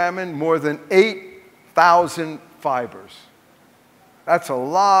examined more than 8,000 fibers. That's a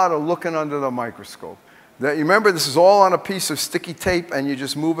lot of looking under the microscope. You remember, this is all on a piece of sticky tape, and you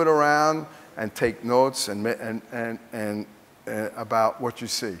just move it around and take notes about what you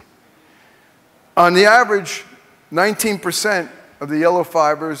see. On the average, 19% of the yellow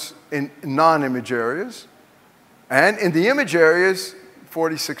fibers in non-image areas, and in the image areas,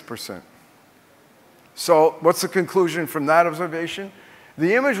 46%. So what's the conclusion from that observation?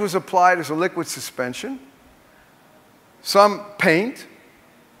 The image was applied as a liquid suspension, some paint,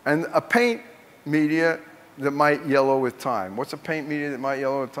 and a paint media that might yellow with time. What's a paint media that might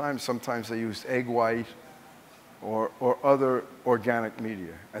yellow with time? Sometimes they used egg white or other organic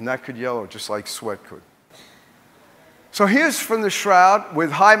media, and that could yellow just like sweat could. So here's from the shroud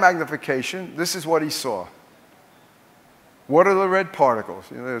with high magnification. This is what he saw. What are the red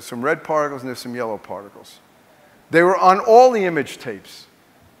particles? You know, there's some red particles and there's some yellow particles. They were on all the image tapes.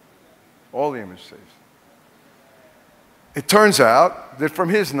 All the image tapes. It turns out that from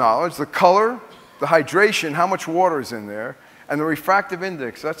his knowledge, the color, the hydration, how much water is in there, and the refractive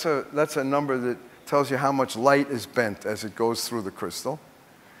index, that's a number that tells you how much light is bent as it goes through the crystal.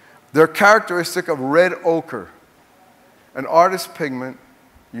 They're characteristic of red ochre, an artist's pigment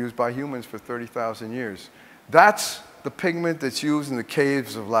used by humans for 30,000 years. That's the pigment that's used in the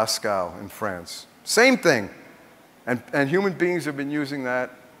caves of Lascaux in France. Same thing. And human beings have been using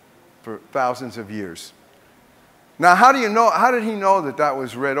that for thousands of years. Now, how did he know that that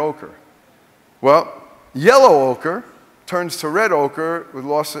was red ochre? Well, yellow ochre turns to red ochre with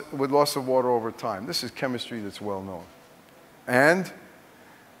loss of water over time. This is chemistry that's well known. And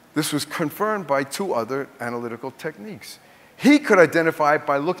this was confirmed by two other analytical techniques. He could identify it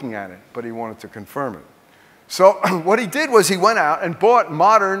by looking at it, but he wanted to confirm it. So what he did was he went out and bought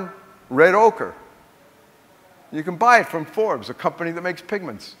modern red ochre. You can buy it from Forbes, a company that makes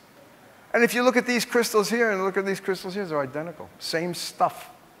pigments. And if you look at these crystals here and look at these crystals here, they're identical. Same stuff.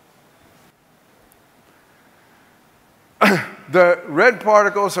 The red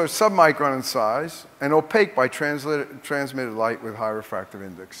particles are submicron in size and opaque by transmitted light with high refractive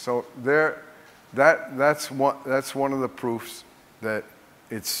index. So they're That's one of the proofs that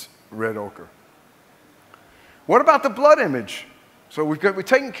it's red ochre. What about the blood image? So we're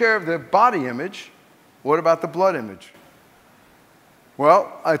taking care of the body image. What about the blood image?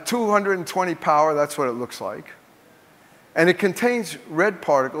 Well, at 220 power, that's what it looks like. And it contains red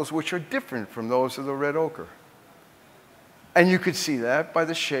particles which are different from those of the red ochre. And you could see that by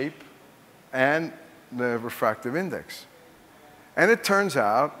the shape and the refractive index. And it turns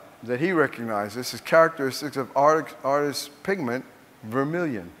out that he recognizes as characteristics of artist's pigment,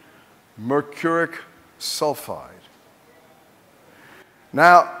 vermilion, mercuric sulfide.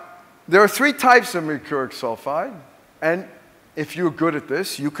 Now, there are 3 types of mercuric sulfide, and if you're good at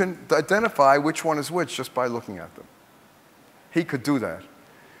this, you can identify which one is which just by looking at them. He could do that.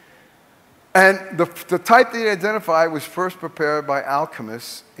 And the type that he identified was first prepared by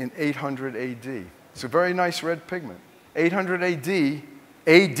alchemists in 800 AD. It's a very nice red pigment. 800 AD,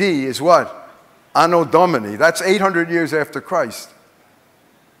 AD is what? Anno Domini. That's 800 years after Christ.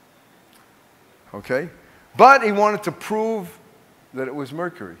 Okay? But he wanted to prove that it was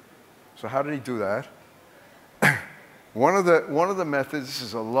mercury. So how did he do that? One of the methods, this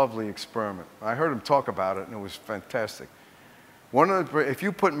is a lovely experiment. I heard him talk about it, and it was fantastic. If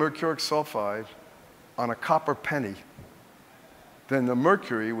you put mercuric sulfide on a copper penny, then the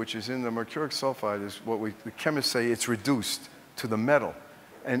mercury, which is in the mercuric sulfide, is what the chemists say it's reduced to the metal.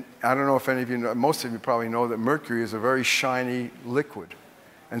 And I don't know if any of you know, most of you probably know that mercury is a very shiny liquid.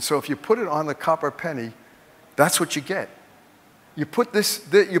 And so if you put it on the copper penny, that's what you get. He put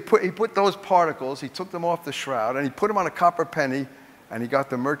those particles, he took them off the shroud, and he put them on a copper penny, and he got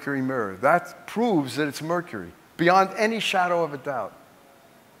the mercury mirror. That proves that it's mercury, beyond any shadow of a doubt.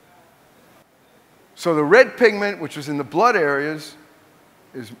 So the red pigment, which was in the blood areas,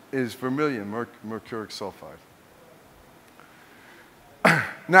 is vermilion, mercuric sulfide.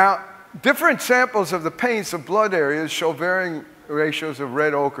 Now, different samples of the paints of blood areas show varying ratios of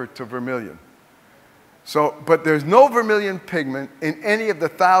red ochre to vermilion. But there's no vermilion pigment in any of the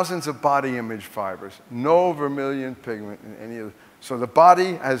thousands of body image fibers. No vermilion pigment in any of so the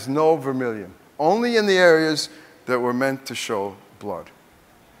body has no vermilion, only in the areas that were meant to show blood.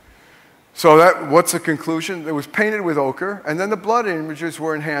 So what's the conclusion? It was painted with ochre, and then the blood images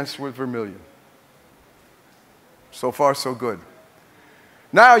were enhanced with vermilion. So far, so good.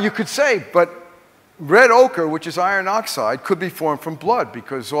 Now, you could say, but red ochre, which is iron oxide, could be formed from blood,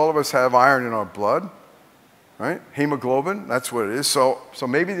 because all of us have iron in our blood, right? Hemoglobin, that's what it is. So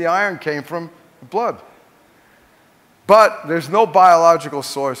maybe the iron came from blood. But there's no biological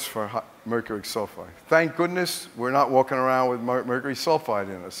source for mercuric sulfide. Thank goodness we're not walking around with mercury sulfide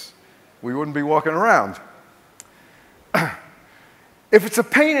in us. We wouldn't be walking around. If it's a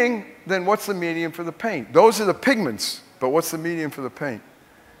painting, then what's the medium for the paint? Those are the pigments, but what's the medium for the paint?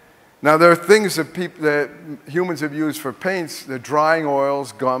 Now, there are things that humans have used for paints. They're drying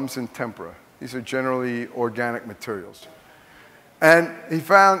oils, gums, and tempera. These are generally organic materials. And he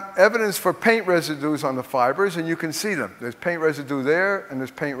found evidence for paint residues on the fibers, and you can see them. There's paint residue there, and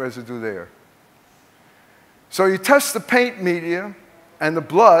there's paint residue there. So you test the paint media and the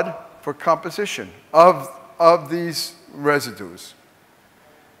blood for composition of these residues.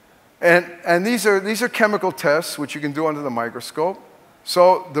 And these are chemical tests, which you can do under the microscope.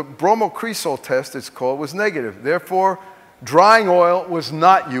 So the bromocresol test, it's called, was negative. Therefore, drying oil was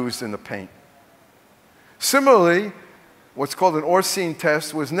not used in the paint. Similarly, what's called an Orsine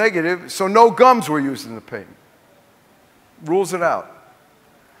test was negative, so no gums were used in the paint. Rules it out.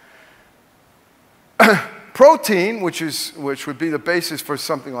 Protein, which would be the basis for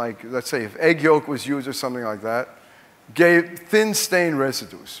something like, let's say, if egg yolk was used or something like that, gave thin stain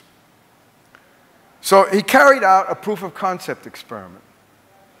residues. So he carried out a proof of concept experiment.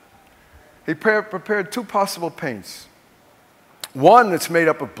 He prepared 2 possible paints. One that's made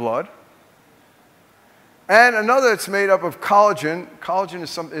up of blood, and another that's made up of collagen. Collagen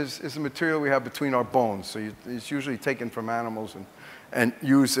is the material we have between our bones, so it's usually taken from animals and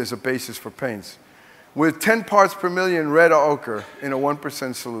used as a basis for paints, with 10 parts per million red ochre in a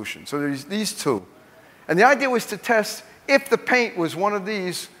 1% solution. So there's these 2. And the idea was to test if the paint was one of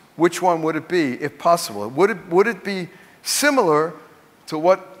these, which one would it be, if possible? Would it be similar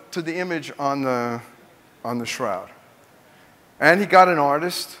to the image on the shroud? And he got an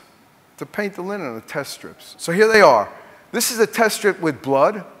artist to paint the linen on the test strips. So here they are. This is a test strip with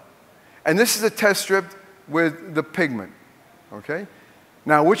blood, and this is a test strip with the pigment. Okay?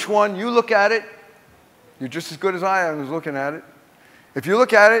 Now, which one? You look at it. You're just as good as I am as looking at it. If you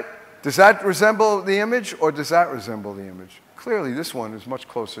look at it, does that resemble the image, or does that resemble the image? Clearly, this one is much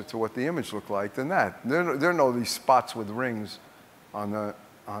closer to what the image looked like than that. There are no these spots with rings on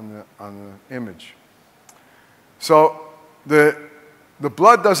on the image. So the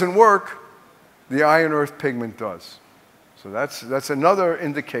blood doesn't work, the iron earth pigment does. So that's another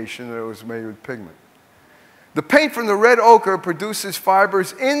indication that it was made with pigment. The paint from the red ochre produces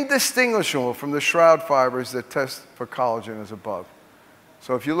fibers indistinguishable from the shroud fibers that test for collagen as above.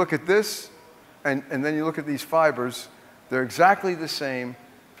 So if you look at this, and then you look at these fibers, they're exactly the same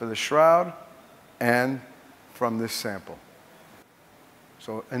for the shroud and from this sample.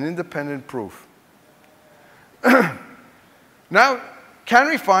 So an independent proof. Now, can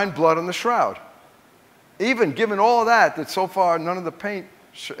we find blood on the shroud? Even given all that so far none of the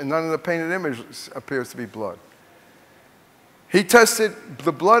painted image appears to be blood. He tested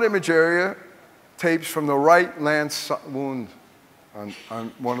the blood image area tapes from the right lance wound on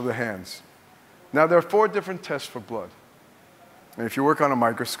one of the hands. Now, there are 4 different tests for blood. And if you work on a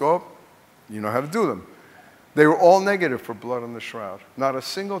microscope, you know how to do them. They were all negative for blood on the shroud. Not a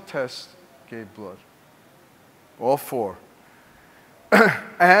single test gave blood. All 4.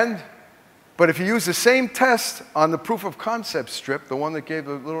 But if you use the same test on the proof of concept strip, the one that gave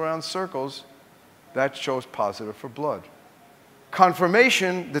the little round circles, that shows positive for blood.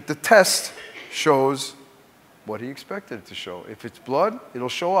 Confirmation that the test shows what he expected it to show. If it's blood, it'll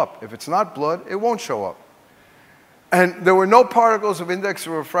show up. If it's not blood, it won't show up. And there were no particles of index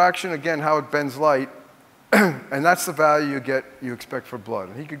of refraction, again, how it bends light, and that's the value you expect for blood.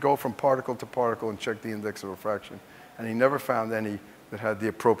 And he could go from particle to particle and check the index of refraction, and he never found any that had the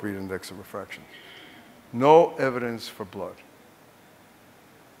appropriate index of refraction. No evidence for blood.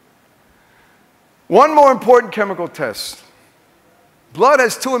 One more important chemical test. Blood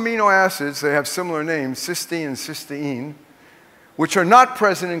has 2 amino acids, they have similar names, cysteine and cysteine, which are not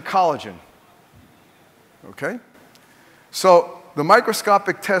present in collagen. Okay? So the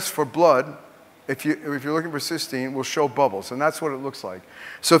microscopic test for blood, if you're looking for cysteine, will show bubbles, and that's what it looks like.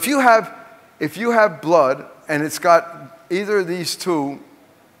 So if you have blood and it's got either of these 2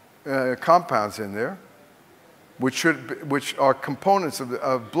 compounds in there, which are components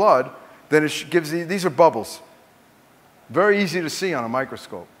of blood, then it gives these are bubbles. Very easy to see on a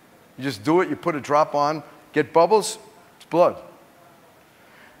microscope. You just do it, you put a drop on, get bubbles, it's blood.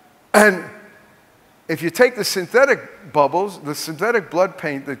 And if you take the synthetic bubbles, the synthetic blood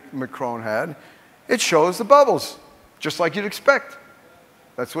paint that Macron had, it shows the bubbles, just like you'd expect.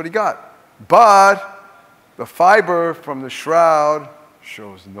 That's what he got. But the fiber from the shroud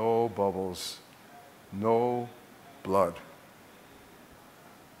shows no bubbles, no blood.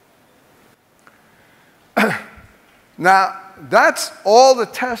 Now, that's all the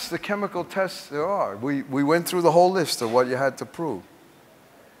tests, the chemical tests there are. We went through the whole list of what you had to prove.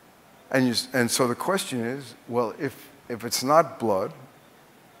 And so the question is, well, if it's not blood,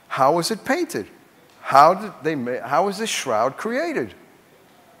 how was it painted? How was this shroud created?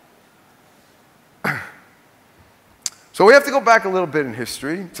 So we have to go back a little bit in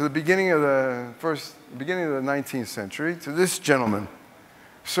history to the beginning of the 19th century, to this gentleman,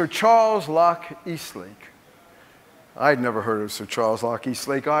 Sir Charles Locke Eastlake. I'd never heard of Sir Charles Locke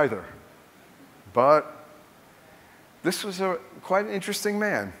Eastlake either. But this was quite an interesting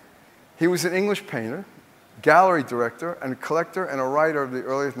man. He was an English painter, gallery director, and a collector and a writer of the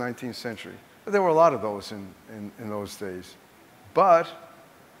earliest 19th century. There were a lot of those in those days. But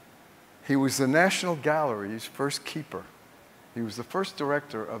he was the National Gallery's first keeper. He was the first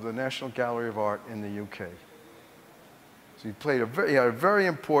director of the National Gallery of Art in the UK. So he had a very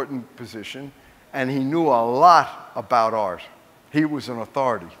important position, and he knew a lot about art. He was an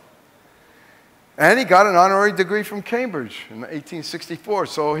authority. And he got an honorary degree from Cambridge in 1864,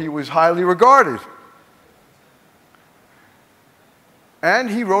 so he was highly regarded. And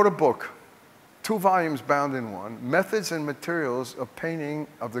he wrote a book, 2 volumes bound in one, Methods and Materials of Painting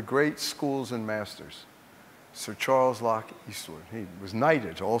of the Great Schools and Masters. Sir Charles Locke Eastwood. He was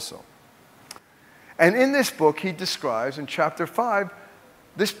knighted also. And in this book, he describes in chapter 5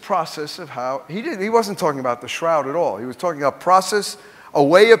 this process of how, he wasn't talking about the shroud at all. He was talking about process, a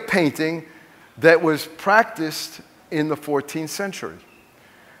way of painting that was practiced in the 14th century.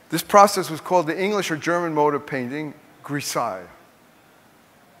 This process was called the English or German mode of painting, grisaille.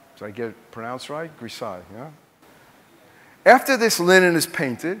 Did I get it pronounced right? Grisaille, yeah? After this linen is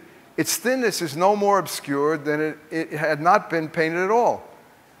painted, its thinness is no more obscured than it had not been painted at all,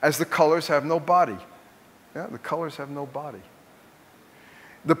 as the colors have no body. Yeah, the colors have no body.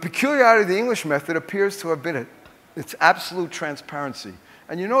 The peculiarity of the English method appears to have been its absolute transparency.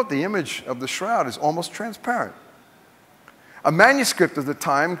 And you note the image of the shroud is almost transparent. A manuscript of the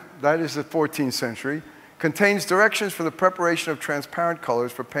time, that is the 14th century, contains directions for the preparation of transparent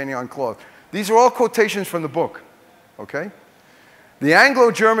colors for painting on cloth. These are all quotations from the book, okay? The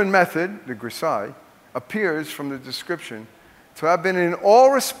Anglo-German method, the grisaille, appears from the description to have been in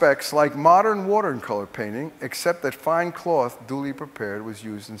all respects like modern watercolor painting, except that fine cloth duly prepared was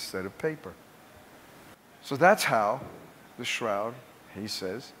used instead of paper. So that's how the shroud, he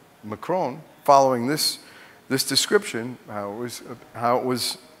says, Macron, following this description, how it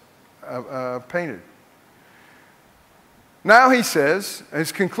was painted. Now he says,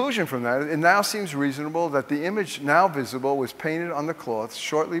 his conclusion from that, it now seems reasonable that the image now visible was painted on the cloth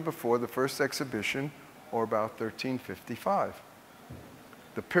shortly before the first exhibition, or about 1355.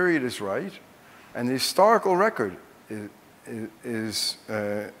 The period is right, and the historical record is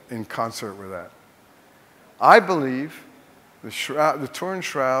in concert with that. I believe the Turin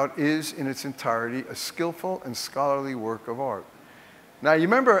Shroud is, in its entirety, a skillful and scholarly work of art. Now, you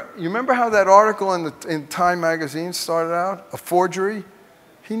remember how that article in Time magazine started out? A forgery?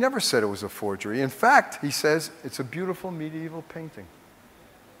 He never said it was a forgery. In fact, he says it's a beautiful medieval painting.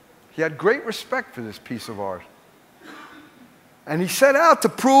 He had great respect for this piece of art. And he set out to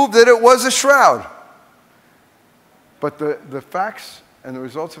prove that it was a shroud. But the facts and the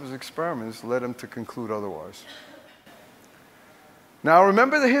results of his experiments led him to conclude otherwise. Now,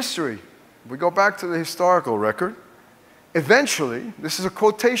 remember the history. We go back to the historical record. Eventually, this is a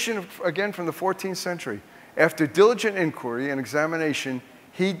quotation, again, from the 14th century. After diligent inquiry and examination,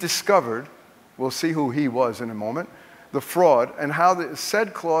 he discovered, we'll see who he was in a moment, the fraud and how the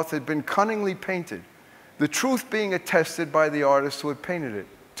said cloth had been cunningly painted, the truth being attested by the artist who had painted it,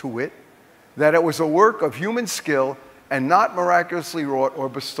 to wit, that it was a work of human skill and not miraculously wrought or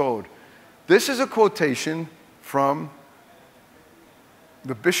bestowed. This is a quotation from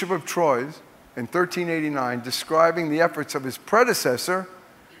the Bishop of Troyes in 1389, describing the efforts of his predecessor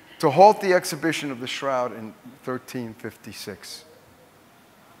to halt the exhibition of the shroud in 1356.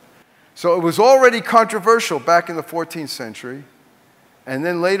 So it was already controversial back in the 14th century, and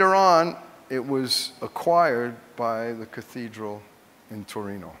then later on it was acquired by the cathedral in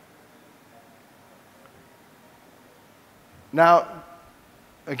Torino. Now,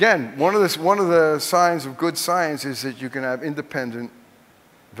 again, one of the signs of good science is that you can have independent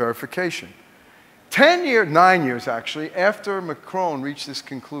verification. 9 years actually, after Macron reached this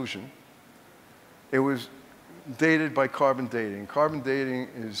conclusion, it was dated by carbon dating. Carbon dating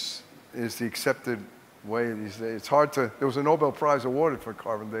is the accepted way these days. It's hard to, there was a Nobel Prize awarded for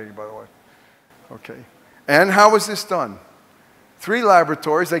carbon dating, by the way. Okay. And how was this done? 3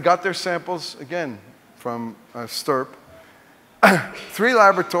 laboratories, they got their samples, again, from Stirp. 3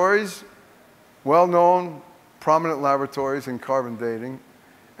 laboratories, well-known, prominent laboratories in carbon dating,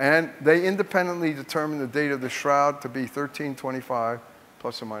 and they independently determined the date of the shroud to be 1325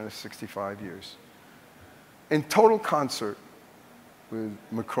 plus or minus 65 years, in total concert with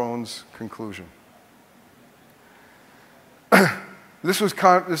Macron's conclusion. This is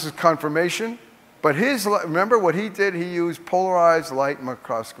confirmation, but remember what he did? He used polarized light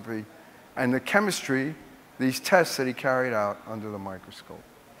microscopy and the chemistry, these tests that he carried out under the microscope.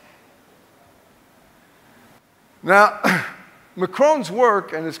 Now, Macron's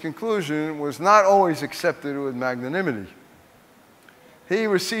work and his conclusion was not always accepted with magnanimity. He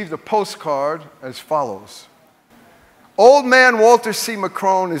received a postcard as follows. Old man Walter C.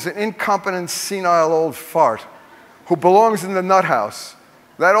 Macron is an incompetent, senile old fart who belongs in the nut house.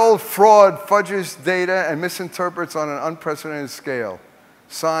 That old fraud fudges data and misinterprets on an unprecedented scale.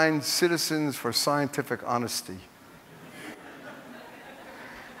 Signed, Citizens for Scientific Honesty.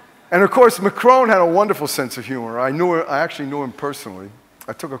 And of course, Macron had a wonderful sense of humor. I actually knew him personally.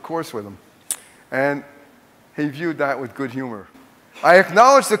 I took a course with him. And he viewed that with good humor. I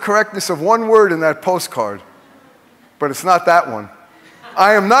acknowledge the correctness of one word in that postcard, but it's not that one.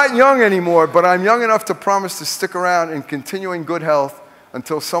 I am not young anymore, but I'm young enough to promise to stick around in continuing good health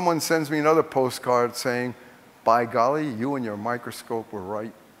until someone sends me another postcard saying, by golly, you and your microscope were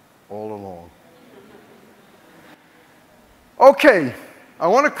right all along. Okay. I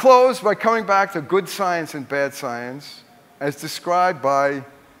want to close by coming back to good science and bad science as described by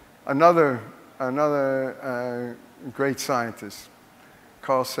another great scientist,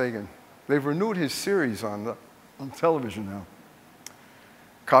 Carl Sagan. They've renewed his series on television now,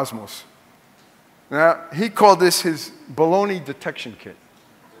 Cosmos. Now, he called this his baloney detection kit.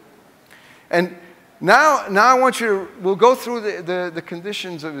 And now I want you to, we'll go through the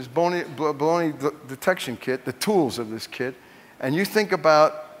conditions of his baloney detection kit, the tools of this kit, and I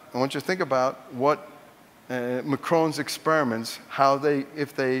want you to think about what Macron's experiments,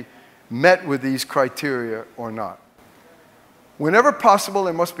 if they met with these criteria or not. Whenever possible,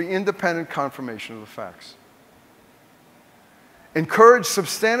 there must be independent confirmation of the facts. Encourage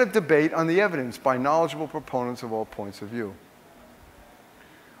substantive debate on the evidence by knowledgeable proponents of all points of view.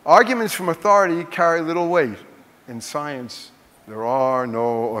 Arguments from authority carry little weight. In science, there are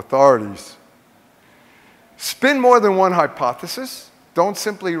no authorities. Spin more than one hypothesis. Don't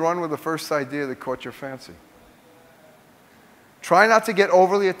simply run with the first idea that caught your fancy. Try not to get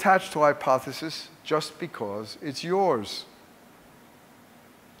overly attached to a hypothesis just because it's yours.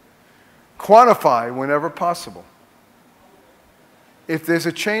 Quantify whenever possible. If there's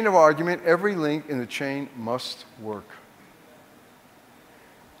a chain of argument, every link in the chain must work.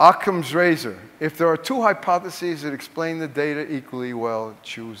 Occam's razor. If there are two hypotheses that explain the data equally well,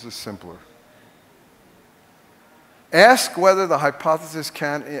 choose the simpler. Ask whether the hypothesis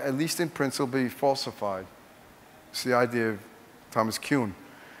can, at least in principle, be falsified. It's the idea of Thomas Kuhn.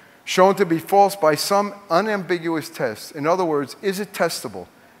 Shown to be false by some unambiguous test. In other words, is it testable?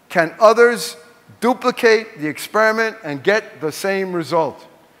 Can others duplicate the experiment and get the same result?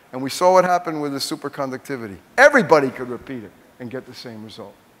 And we saw what happened with the superconductivity. Everybody could repeat it and get the same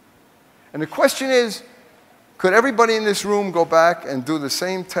result. And the question is, could everybody in this room go back and do the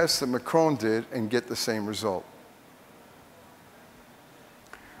same test that Macron did and get the same result?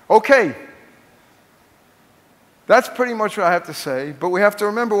 Okay. That's pretty much what I have to say, but we have to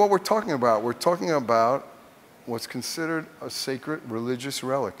remember what we're talking about. We're talking about what's considered a sacred religious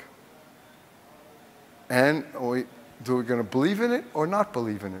relic. And we're going to believe in it or not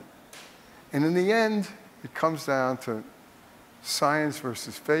believe in it. And in the end, it comes down to science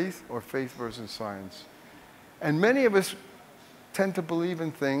versus faith or faith versus science. And many of us tend to believe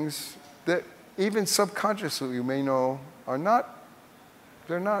in things that even subconsciously you may know are not,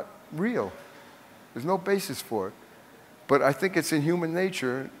 they're not real. There's no basis for it. But I think it's in human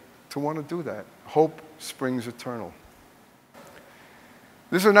nature to want to do that. Hope springs eternal.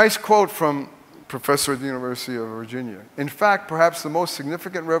 This is a nice quote from a professor at the University of Virginia. In fact, perhaps the most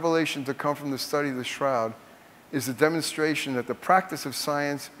significant revelation to come from the study of the Shroud is the demonstration that the practice of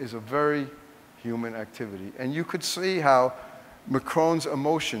science is a very human activity. And you could see how Macron's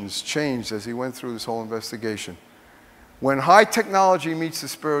emotions changed as he went through this whole investigation. When high technology meets the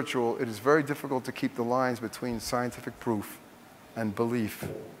spiritual, it is very difficult to keep the lines between scientific proof and belief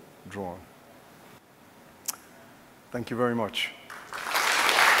drawn. Thank you very much.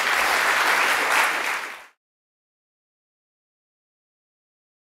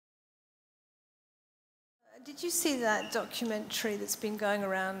 Did you see that documentary that's been going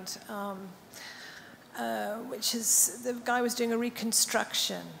around, which is, the guy was doing a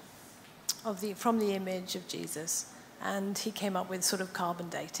reconstruction of from the image of Jesus, and he came up with sort of carbon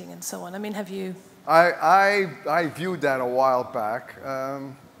dating and so on. I mean, have you? I viewed that a while back.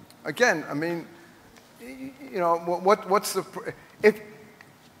 Again, I mean, you know, what's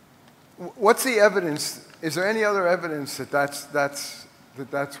the evidence? Is there any other evidence that that's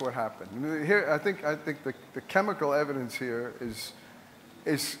what happened? Here, I think the chemical evidence here is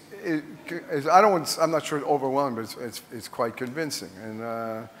I'm not sure it's overwhelming, but it's quite convincing.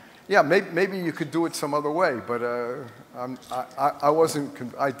 And yeah, maybe you could do it some other way, but I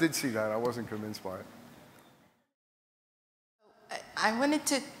did see that. I wasn't convinced by it. I wanted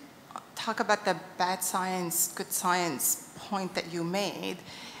to talk about the bad science, good science point that you made,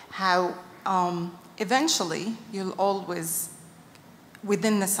 how eventually you'll always,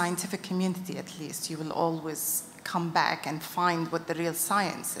 within the scientific community at least, you will always come back and find what the real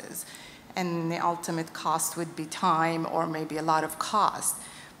science is. And the ultimate cost would be time or maybe a lot of cost.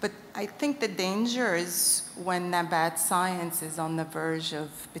 But I think the danger is when the bad science is on the verge of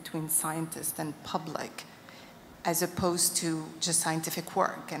between scientist and public, as opposed to just scientific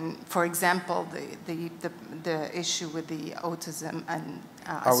work. And for example, the issue with the autism and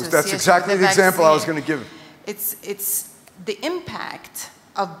that's exactly the example I was going to give. It's the impact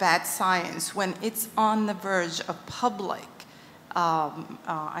of bad science when it's on the verge of public,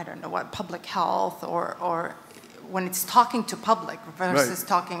 I don't know what, public health or when it's talking to public versus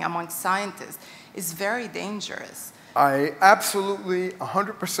talking amongst scientists, is very dangerous. I absolutely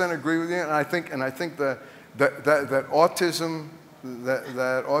 100% agree with you, and I think that autism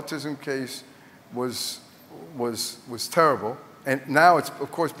case was terrible, and now it's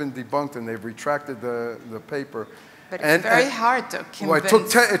of course been debunked, and they've retracted the paper. But it's very hard to convince. Well,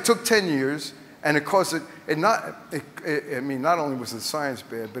 it took 10 years, and it caused I mean, not only was the science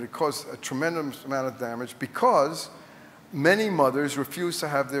bad, but it caused a tremendous amount of damage because many mothers refused to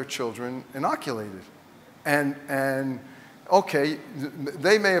have their children inoculated. And okay,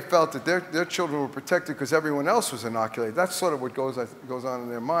 they may have felt that their children were protected because everyone else was inoculated. That's sort of what goes on in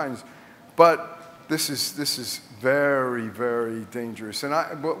their minds. But this is very, very dangerous. And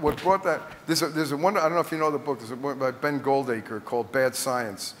what brought that, there's a one, I don't know if you know the book, there's a book by Ben Goldacre called Bad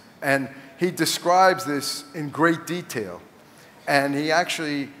Science. And he describes this in great detail. And he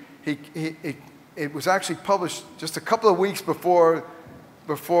actually, it was actually published just a couple of weeks before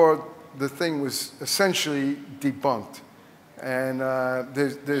the thing was essentially debunked. And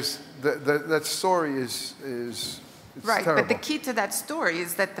that story is right, terrible. but the key to that story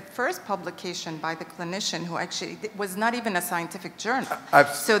is that the first publication by the clinician who actually was not even a scientific journal.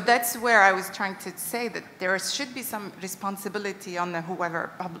 So that's where I was trying to say that there should be some responsibility on the whoever,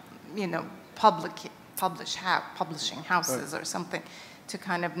 publishing houses or something, to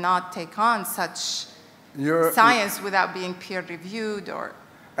kind of not take on such science without being peer reviewed or.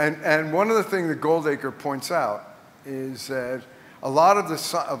 And one of the things that Goldacre points out is that a lot of the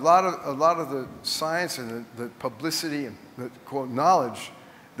science and the publicity and the quote knowledge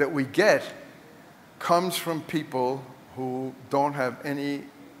that we get comes from people who don't have any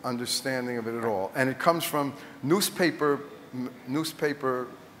understanding of it at all, and it comes from newspaper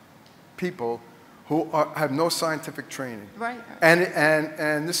people who have no scientific training. Right.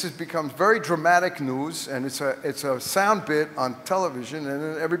 And this has become very dramatic news, and it's a sound bit on television,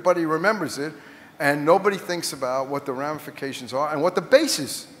 and everybody remembers it. And nobody thinks about what the ramifications are and what the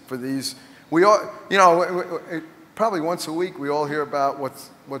basis for these. We all, probably once a week we all hear about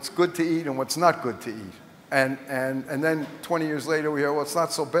what's good to eat and what's not good to eat, and then 20 years later we hear, well, it's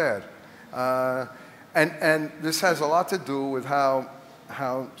not so bad. And this has a lot to do with how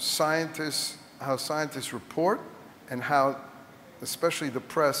scientists report, and how especially the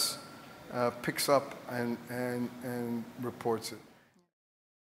press picks up and reports it.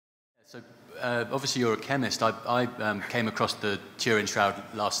 So obviously you're a chemist. I came across the Turin Shroud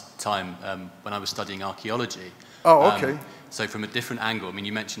last time when I was studying archaeology. Oh, okay. So from a different angle, I mean,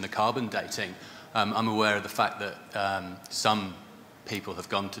 you mentioned the carbon dating. I'm aware of the fact that some people have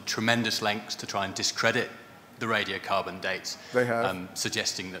gone to tremendous lengths to try and discredit the radiocarbon dates. They have.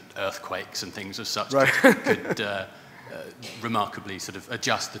 Suggesting that earthquakes and things as such right. could remarkably sort of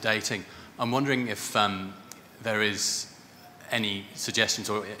adjust the dating. I'm wondering if there is any suggestions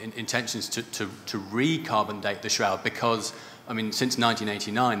or intentions to re-carbon date the shroud, because, I mean, since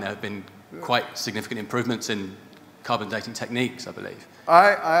 1989 there have been quite significant improvements in carbon dating techniques, I believe.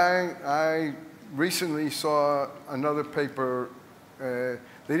 I recently saw another paper.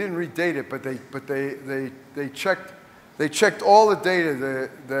 They didn't redate it, but they checked all the data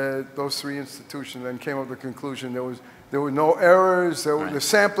those three institutions, and came up with the conclusion there were no errors. Right. The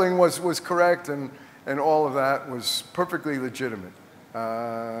sampling was correct, and all of that was perfectly legitimate.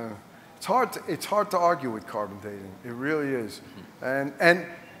 It's hard to argue with carbon dating. It really is. Mm-hmm.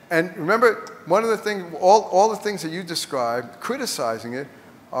 And remember, one of the things, all the things that you described, criticizing it,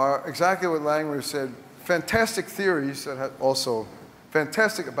 are exactly what Langmuir said. Fantastic theories that have also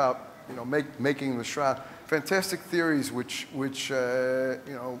fantastic about making the shroud. Fantastic theories which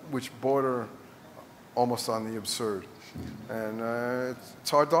border almost on the absurd, and it's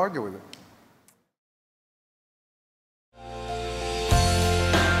hard to argue with it.